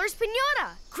like Taylor's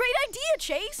piñata. Great idea,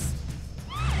 Chase!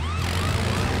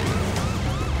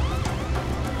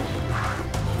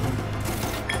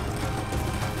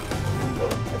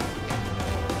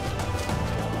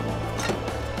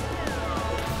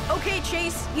 Okay,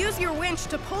 Chase, use your winch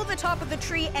to pull the top of the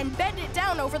tree and bend it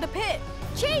down over the pit.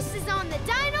 Chase is on the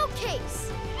Dino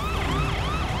case.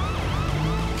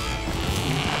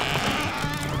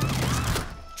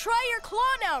 Try your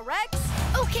claw now, Rex.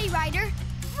 Okay, Ryder.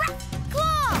 Rough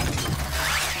claw!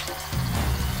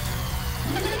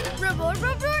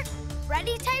 Roar.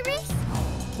 Ready, Tyrese?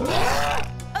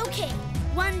 Okay,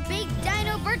 one big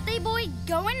Dino birthday boy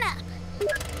going up.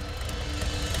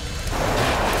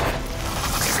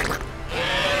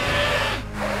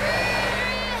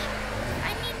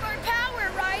 I need more power,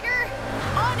 Ryder.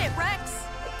 On it, Rex.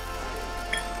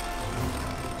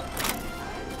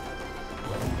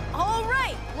 All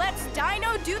right, let's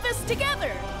Dino do this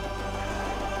together.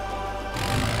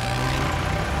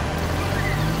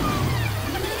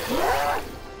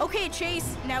 Okay,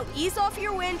 Chase, now ease off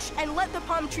your winch and let the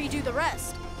palm tree do the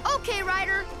rest. Okay,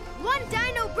 Ryder. One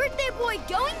Dino birthday boy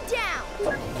going down.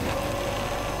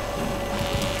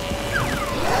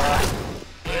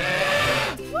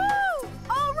 Woo!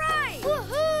 All right!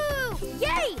 Woohoo!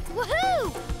 Yay!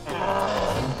 Woohoo!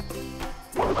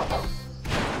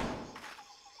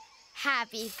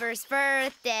 Happy first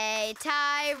birthday,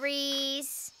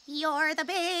 Tyrese. You're the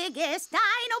biggest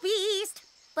dino beast.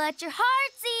 But your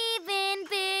heart's even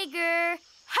bigger.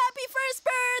 Happy first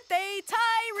birthday,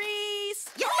 Tyrese!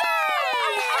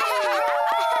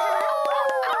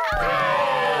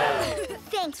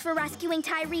 Thanks for rescuing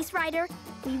Tyrese, Ryder.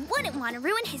 We wouldn't want to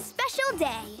ruin his special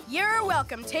day. You're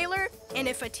welcome, Taylor. And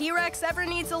if a T-Rex ever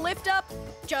needs a lift up,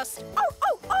 just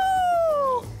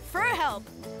oh for help.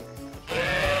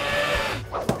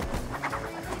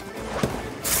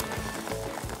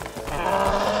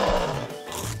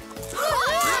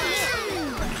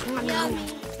 Yum.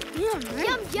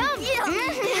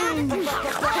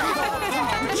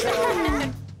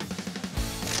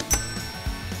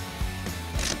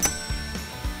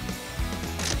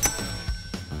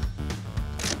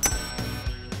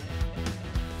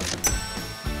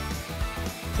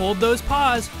 Hold those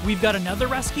paws. We've got another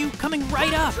rescue coming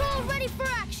right up. Patrol ready for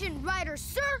action, Ryder,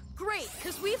 sir. Great,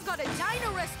 because we've got a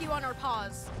dino rescue on our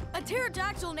paws. A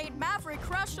pterodactyl named Maverick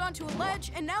crashed onto a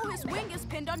ledge, and now his wing is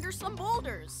pinned under some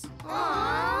boulders.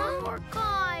 Aww, poor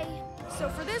guy. So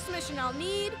for this mission, I'll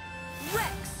need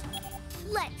Rex.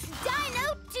 Let's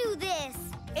Dino do this.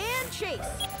 And Chase.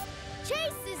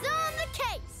 Chase is on the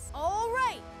case. All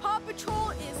right, PAW Patrol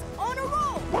is on a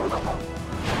roll.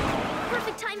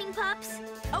 Perfect timing, Pups.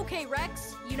 Okay,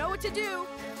 Rex, you know what to do.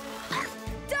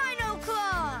 Dino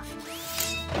Claw!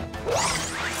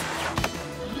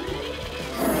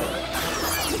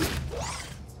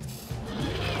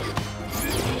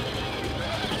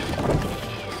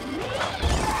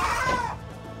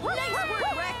 Nice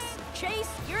work, Rex.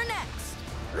 Chase, you're next.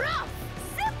 Rough!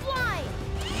 Zipline!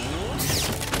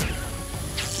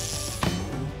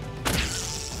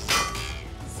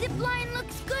 Zipline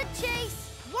looks good, Chase.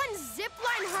 One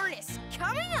zipline harness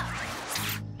coming up.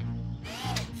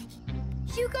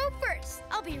 You go first.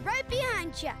 I'll be right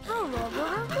behind you.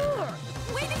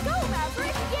 Way to go,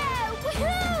 Maverick. Yeah,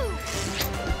 woohoo!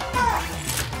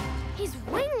 His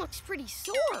wing looks pretty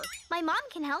sore. My mom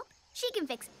can help. She can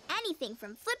fix anything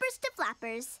from flippers to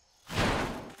flappers.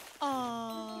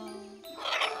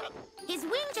 His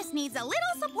wing just needs a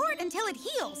little support until it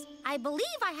heals. I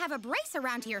believe I have a brace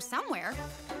around here somewhere.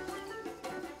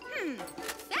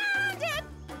 Found it!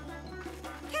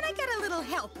 Can I get a little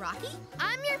help, Rocky?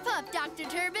 I'm your pup, Dr.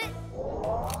 Turbot.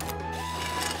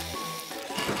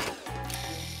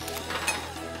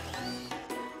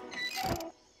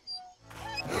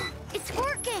 It's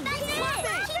working! That's Keep it!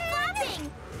 flapping! Keep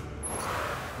flapping!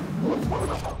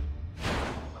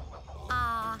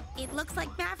 It looks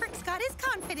like Maverick's got got his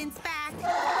confidence back.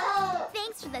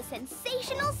 Thanks for the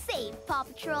sensational save, PAW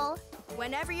Patrol.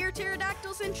 Whenever your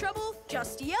pterodactyl's in trouble,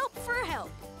 just yelp for help.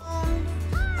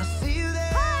 I see you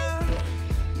there. Hi.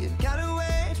 You got a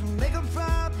way to make a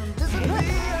problem disappear.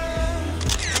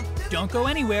 Don't go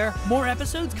anywhere. More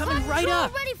episodes coming right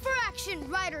up. Ready for action,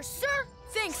 Ryder, sir.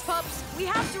 Thanks, pups. We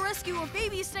have to rescue a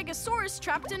baby stegosaurus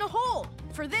trapped in a hole.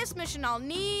 For this mission, I'll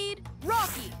need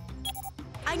Rocky.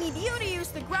 I need you to use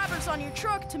the grabbers on your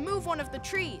truck to move one of the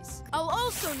trees. I'll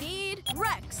also need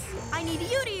Rex. I need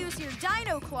you to use your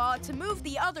dino claw to move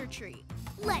the other tree.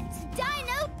 Let's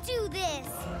Dino do this.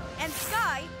 And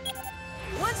Sky,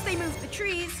 once they move the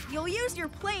trees, you'll use your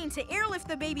plane to airlift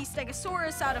the baby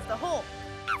stegosaurus out of the hole.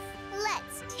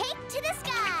 Let's take to the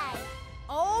sky.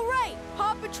 All right,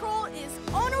 PAW Patrol is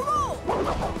on a roll.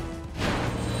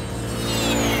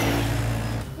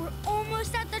 We're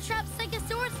almost at the trapped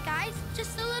stegosaurus, guys.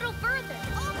 Just a little further.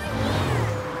 Over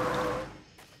here.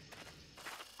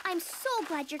 I'm so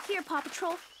glad you're here, PAW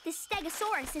Patrol. This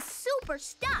stegosaurus is super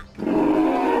stuck.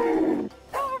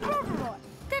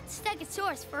 That's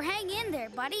stegosaurus. For hang in there,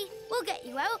 buddy. We'll get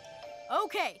you out.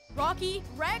 Okay, Rocky,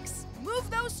 Rex, move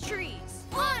those trees.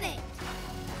 On it.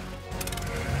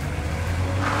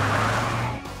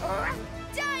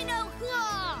 Dino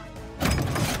claw.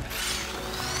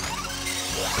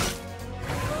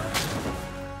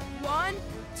 1,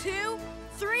 2,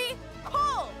 3,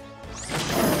 pull!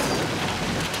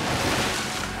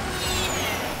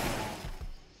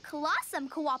 Colossum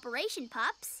cooperation,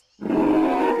 pups.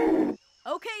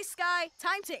 Okay, Sky,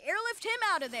 time to airlift him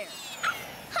out of there.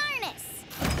 Harness.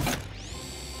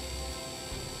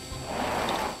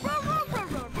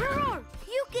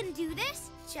 You can do this.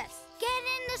 Just get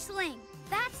in the sling.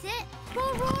 That's it.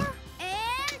 Roar,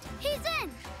 and he's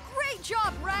in. Great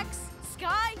job, Rex.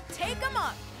 Sky, take him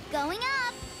up. Going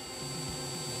up.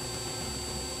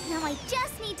 Now I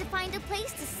just need to find a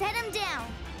place to set him down.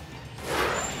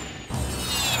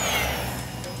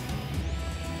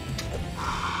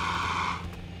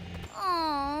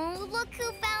 Oh, look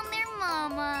who found their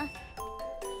mama.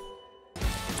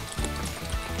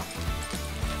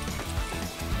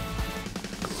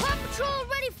 PAW Patrol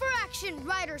ready for action,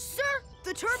 Ryder, sir.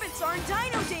 The turbines are in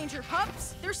dino danger,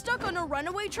 pups. They're stuck on a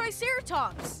runaway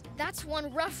triceratops. That's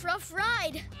one rough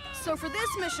ride. So for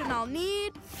this mission, I'll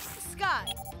need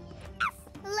Sky.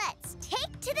 Let's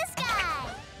take to the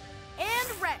sky.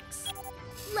 And Rex.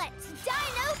 Let's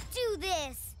Dino do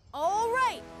this. All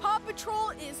right, PAW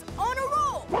Patrol is on a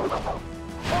roll.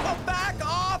 Oh, back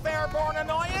off, airborne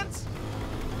annoyance!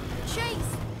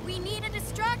 Chase, we need a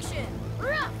distraction.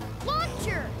 Rough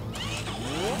launcher.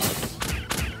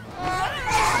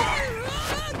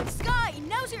 Sky,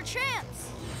 now's your chance.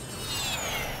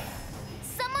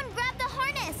 Someone grab the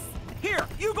harness. Here,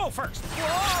 you go first.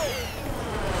 Whoa!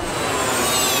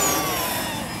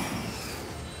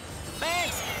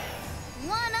 Thanks.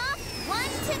 One up,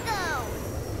 one to go.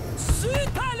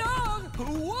 Zut alors!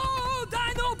 Whoa,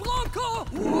 Dino Bronco!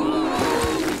 Whoa!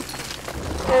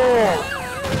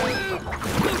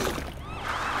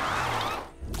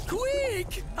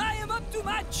 Quick! I am up to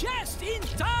my chest in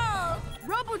time!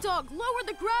 Robodog, lower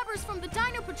the grabbers from the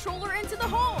Dino Patroller into the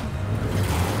hole.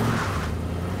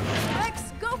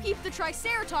 Rex, go keep the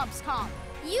Triceratops calm.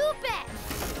 You bet.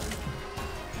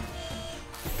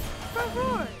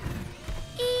 Roar.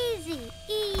 Easy,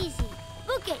 easy.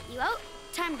 We'll get you out.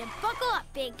 Time to buckle up,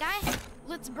 big guy.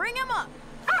 Let's bring him up.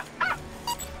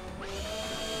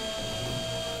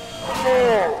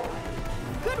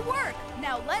 Good work.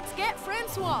 Now let's get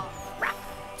Francois.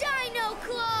 Dino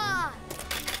claw.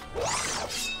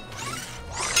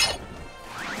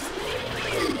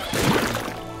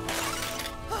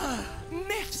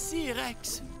 Merci,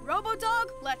 Rex.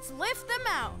 Robodog, let's lift them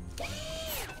out.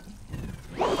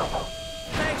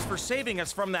 Thanks for saving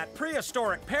us from that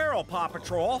prehistoric peril, PAW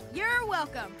Patrol. You're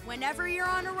welcome. Whenever you're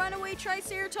on a runaway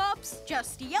Triceratops,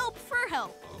 just yelp for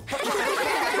help.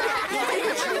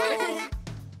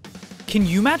 Can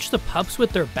you match the pups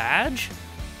with their badge?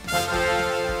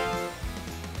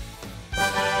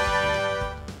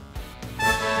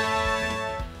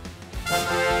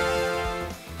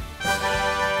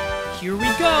 Here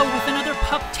we go with another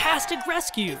pup-tastic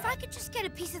rescue. If I could just get a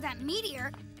piece of that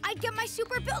meteor, I'd get my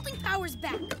super building powers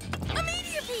back. A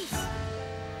meteor piece!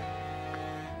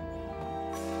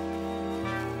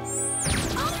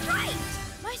 All right!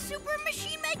 My super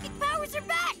machine-making powers are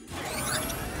back!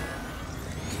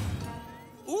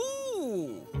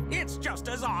 Ooh, it's just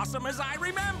as awesome as I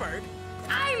remembered.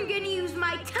 I'm gonna use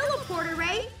my teleporter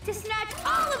ray to snatch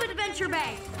all of Adventure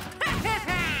Bay!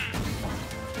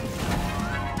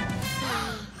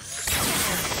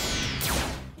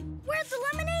 Where's the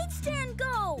lemonade stand?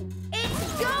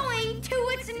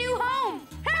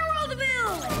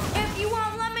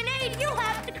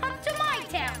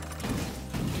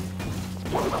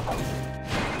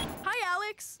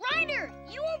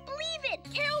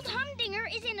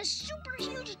 a super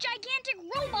huge, gigantic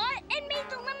robot and made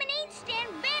the lemonade stand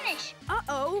vanish.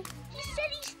 Uh-oh. He said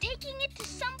he's taking it to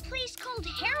some place called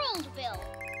Haroldville.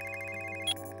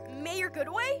 Mayor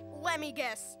Goodway? Let me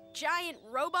guess. Giant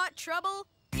robot trouble?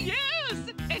 Yes,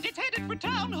 and it's headed for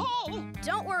Town Hall.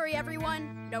 Don't worry,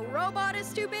 everyone. No robot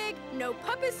is too big, no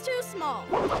pup is too small.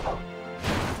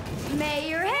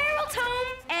 Mayor Harold's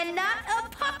home, and not a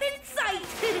pup in sight.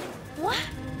 What?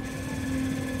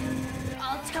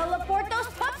 I'll teleport those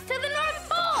pups to the North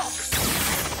Pole.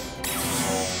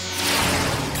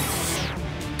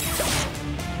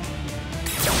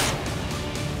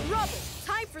 Rubble,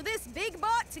 time for this big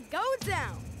bot to go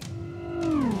down.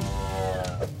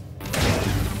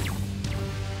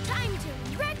 Time to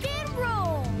wreck and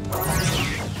roll.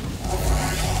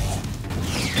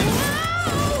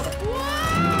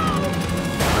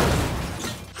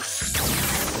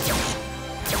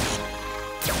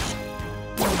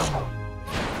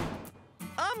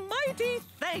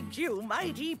 Thank you,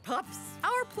 Mighty Pups.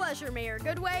 Our pleasure, Mayor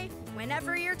Goodway.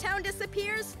 Whenever your town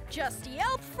disappears, just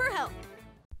yelp for help.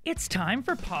 It's time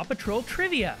for PAW Patrol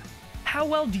Trivia. How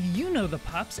well do you know the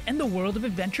pups and the world of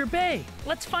Adventure Bay?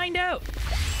 Let's find out.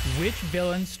 Which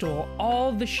villain stole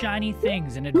all the shiny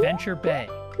things in Adventure Bay?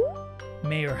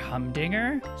 Mayor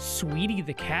Humdinger, Sweetie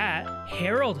the cat,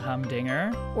 Harold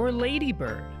Humdinger, or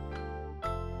Ladybird?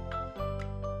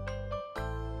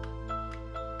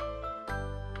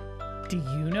 Do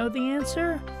you know the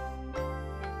answer?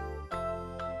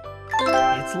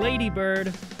 It's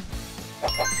Ladybird.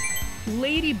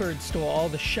 Ladybird stole all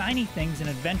the shiny things in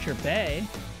Adventure Bay.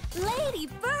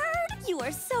 Ladybird, you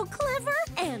are so clever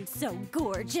and so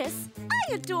gorgeous.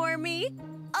 I adore me.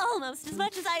 Almost as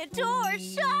much as I adore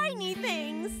shiny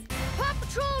things. PAW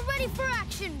Patrol ready for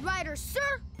action, Ryder,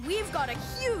 sir. We've got a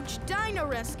huge dino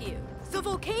rescue. The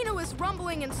volcano is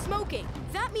rumbling and smoking.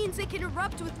 That means it can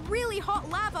erupt with really hot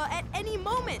lava at any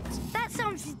moment. That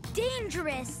sounds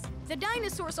dangerous. The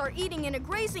dinosaurs are eating in a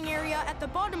grazing area at the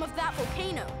bottom of that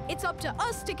volcano. It's up to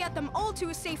us to get them all to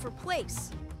a safer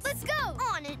place. Let's go.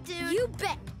 On it, dude. You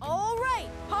bet. All right,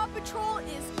 PAW Patrol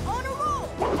is on a roll.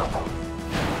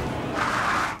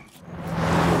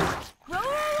 Roar,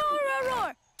 roar, roar,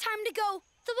 roar. Time to go.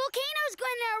 The volcano's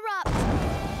going to erupt.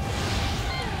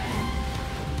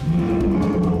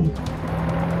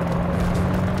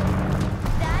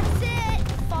 That's it.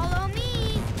 Follow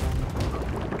me.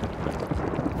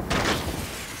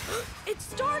 It's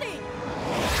starting.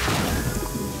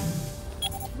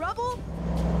 Rubble.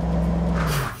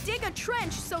 Dig a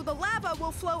trench so the lava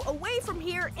will flow away from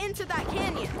here into that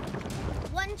canyon.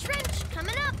 One trench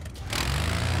coming up.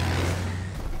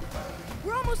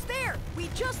 We're almost there. We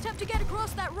just have to get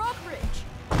across that rock bridge.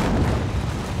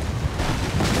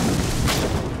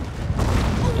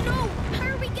 Oh no! How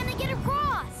are we gonna get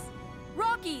across?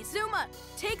 Rocky, Zuma,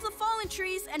 take the fallen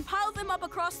trees and pile them up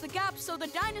across the gap so the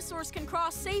dinosaurs can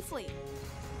cross safely.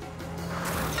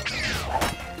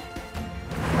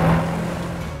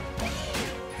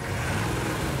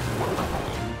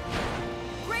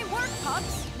 Great work,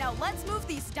 pups. Now let's move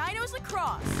these dinos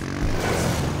across.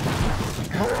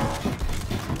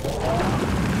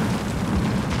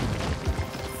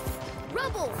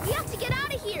 Rubble, we have to get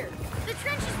out of here. The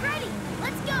trench is ready.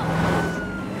 Let's go.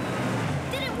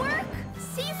 Did it work?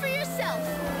 See for yourself.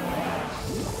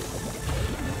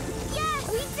 Yes,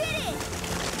 we did it.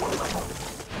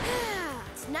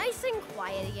 It's nice and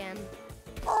quiet again.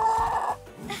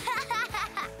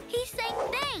 He's saying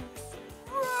thanks.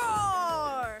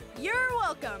 Roar! You're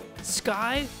welcome.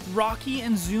 Sky, Rocky,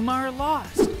 and Zuma are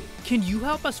lost. Can you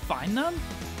help us find them?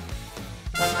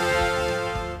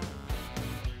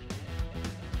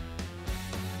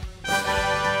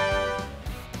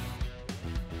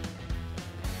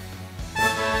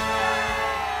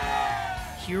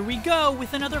 Here we go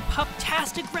with another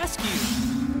pup-tastic rescue.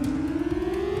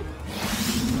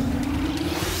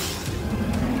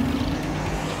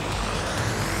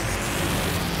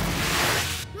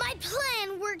 My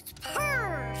plan worked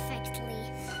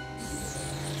perfectly.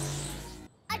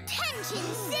 Attention,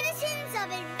 citizens of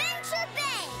Adventure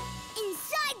Bay!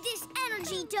 Inside this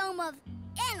energy dome of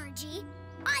energy,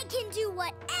 I can do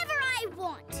whatever I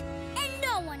want, and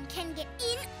no one can get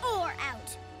in or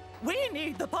out. We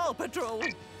need the PAW Patrol.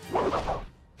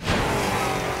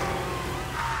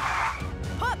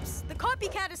 Pups, the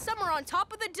copycat is somewhere on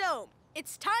top of the dome.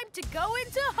 It's time to go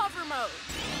into hover mode.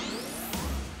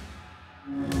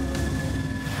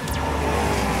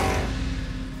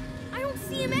 I don't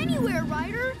see him anywhere,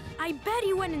 Ryder. I bet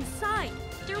he went inside.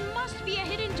 There must be a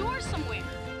hidden door somewhere.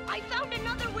 I found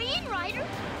another way in, Ryder,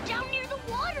 down near the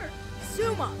water.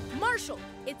 Zuma, Marshall,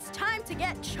 it's time to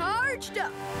get charged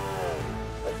up.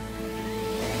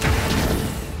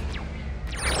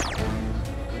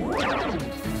 I'm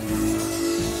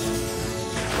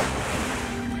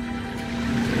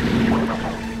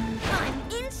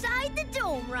inside the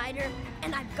dome, Ryder,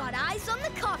 and I've got eyes on the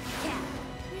copycat.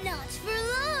 Not for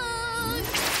long.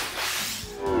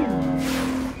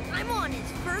 I'm on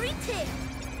his furry tail.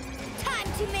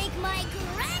 Time to make my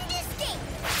grand escape.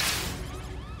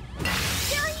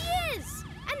 There he is!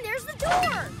 And there's the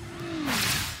door!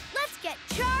 Let's get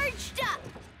charged up.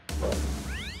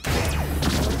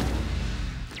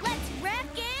 Let's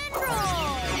rock and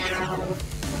roll!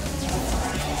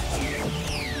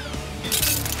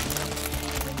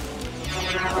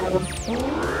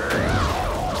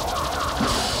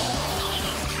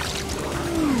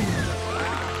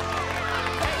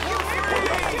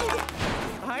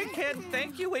 I can't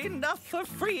thank you enough for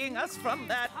freeing us from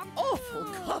that awful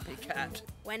copycat.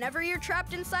 Whenever you're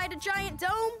trapped inside a giant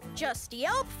dome, just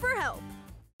yelp for help.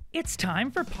 It's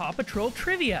time for PAW Patrol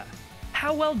Trivia.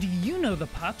 How well do you know the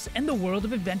pups and the world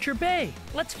of Adventure Bay?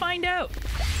 Let's find out.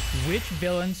 Which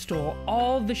villain stole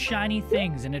all the shiny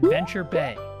things in Adventure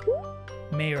Bay?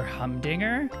 Mayor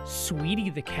Humdinger, Sweetie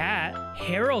the cat,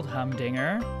 Harold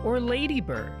Humdinger, or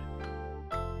Ladybird?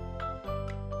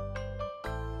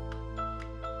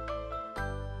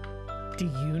 Do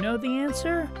you know the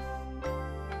answer?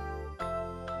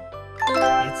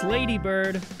 It's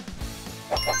Ladybird.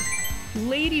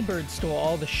 Ladybird stole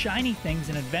all the shiny things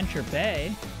in Adventure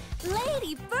Bay.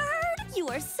 Ladybird, you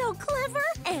are so clever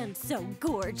and so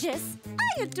gorgeous.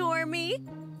 I adore me.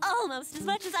 Almost as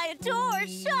much as I adore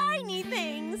shiny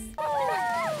things.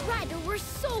 Ryder, we're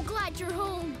so glad you're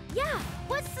home. Yeah,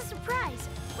 what's the surprise?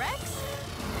 Rex?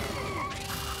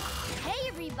 Hey,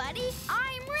 everybody,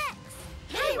 I'm Rex.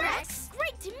 Hey, Rex.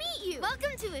 Great to meet you.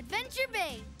 Welcome to Adventure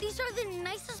Bay. These are the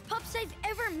nicest pups I've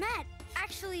ever met.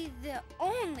 Actually, the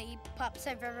only pups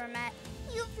I've ever met.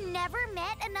 You've never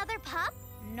met another pup?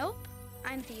 Nope.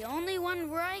 I'm the only one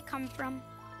where I come from.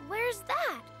 Where's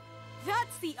that?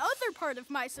 That's the other part of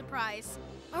my surprise.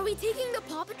 Are we taking the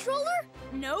Paw Patroller?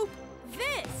 Nope,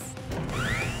 this.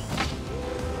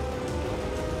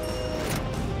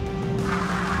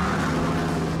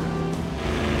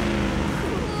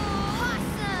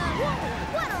 Awesome!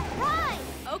 What a ride!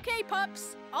 Okay,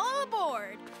 pups, all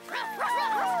aboard.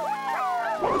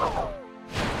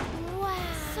 Wow.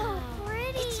 So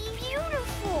pretty. It's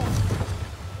beautiful.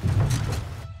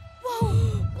 Whoa,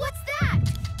 what's that?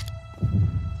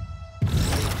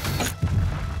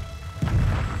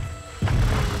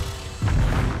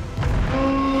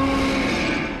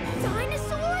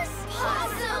 Dinosaurs?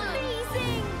 Awesome!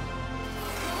 Amazing!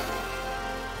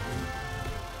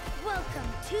 Welcome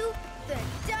to the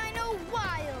Dino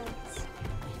Wilds.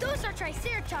 Those are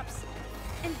triceratops.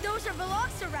 And those are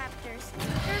velociraptors.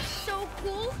 They're so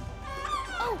cool.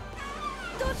 Oh,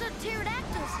 those are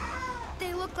pterodactyls.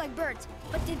 They look like birds,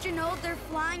 but did you know they're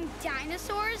flying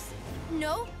dinosaurs?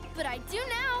 No, but I do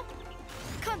now.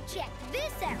 Come check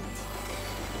this out.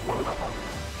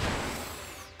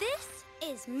 This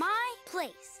is my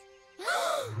place.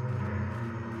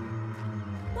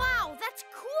 Wow, that's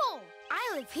cool.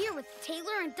 I live here with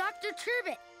Taylor and Dr.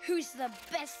 Turbot, who's the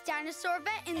best dinosaur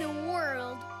vet in the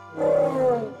world.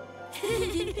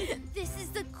 This is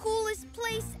the coolest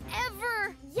place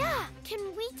ever! Yeah,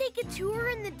 can we take a tour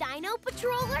in the Dino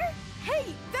Patroller?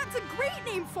 Hey, that's a great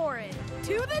name for it.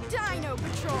 To the Dino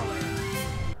Patroller.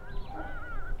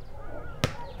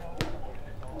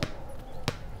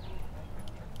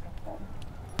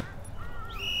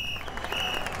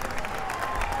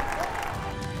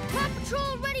 Paw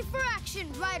Patrol ready for action,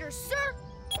 Ryder, sir!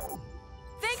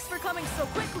 Thanks for coming so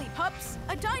quickly, pups.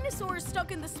 A dinosaur is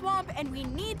stuck in the swamp and we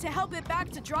need to help it back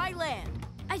to dry land.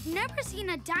 I've never seen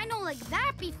a dino like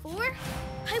that before.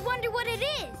 I wonder what it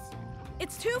is.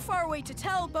 It's too far away to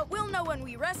tell, but we'll know when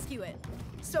we rescue it.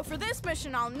 So for this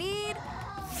mission, I'll need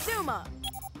Zuma.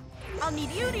 I'll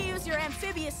need you to use your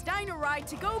amphibious dino ride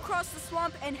to go across the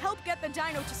swamp and help get the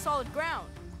dino to solid ground.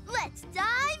 Let's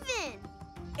dive in.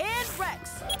 And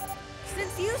Rex.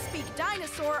 Since you speak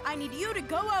dinosaur, I need you to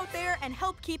go out there and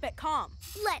help keep it calm.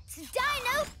 Let's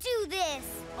Dino do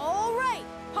this. All right,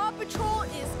 Paw Patrol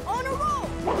is on a roll.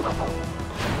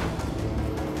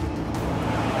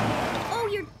 Oh,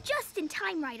 you're just in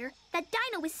time, Ryder. That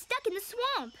dino is stuck in the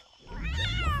swamp.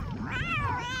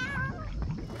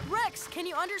 Rex, can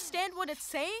you understand what it's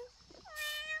saying?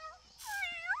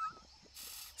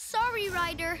 Sorry,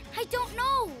 Ryder. I don't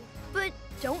know. But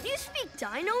don't you speak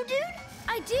dino, dude?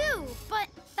 I do, but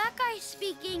that guy's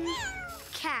speaking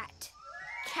cat.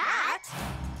 Cat?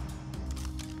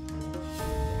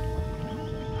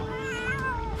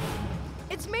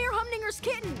 It's Mayor Humdinger's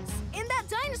kittens in that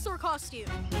dinosaur costume.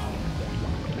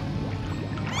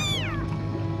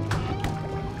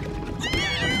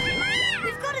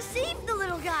 to save the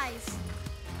little guys.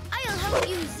 I'll help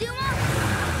you zoom up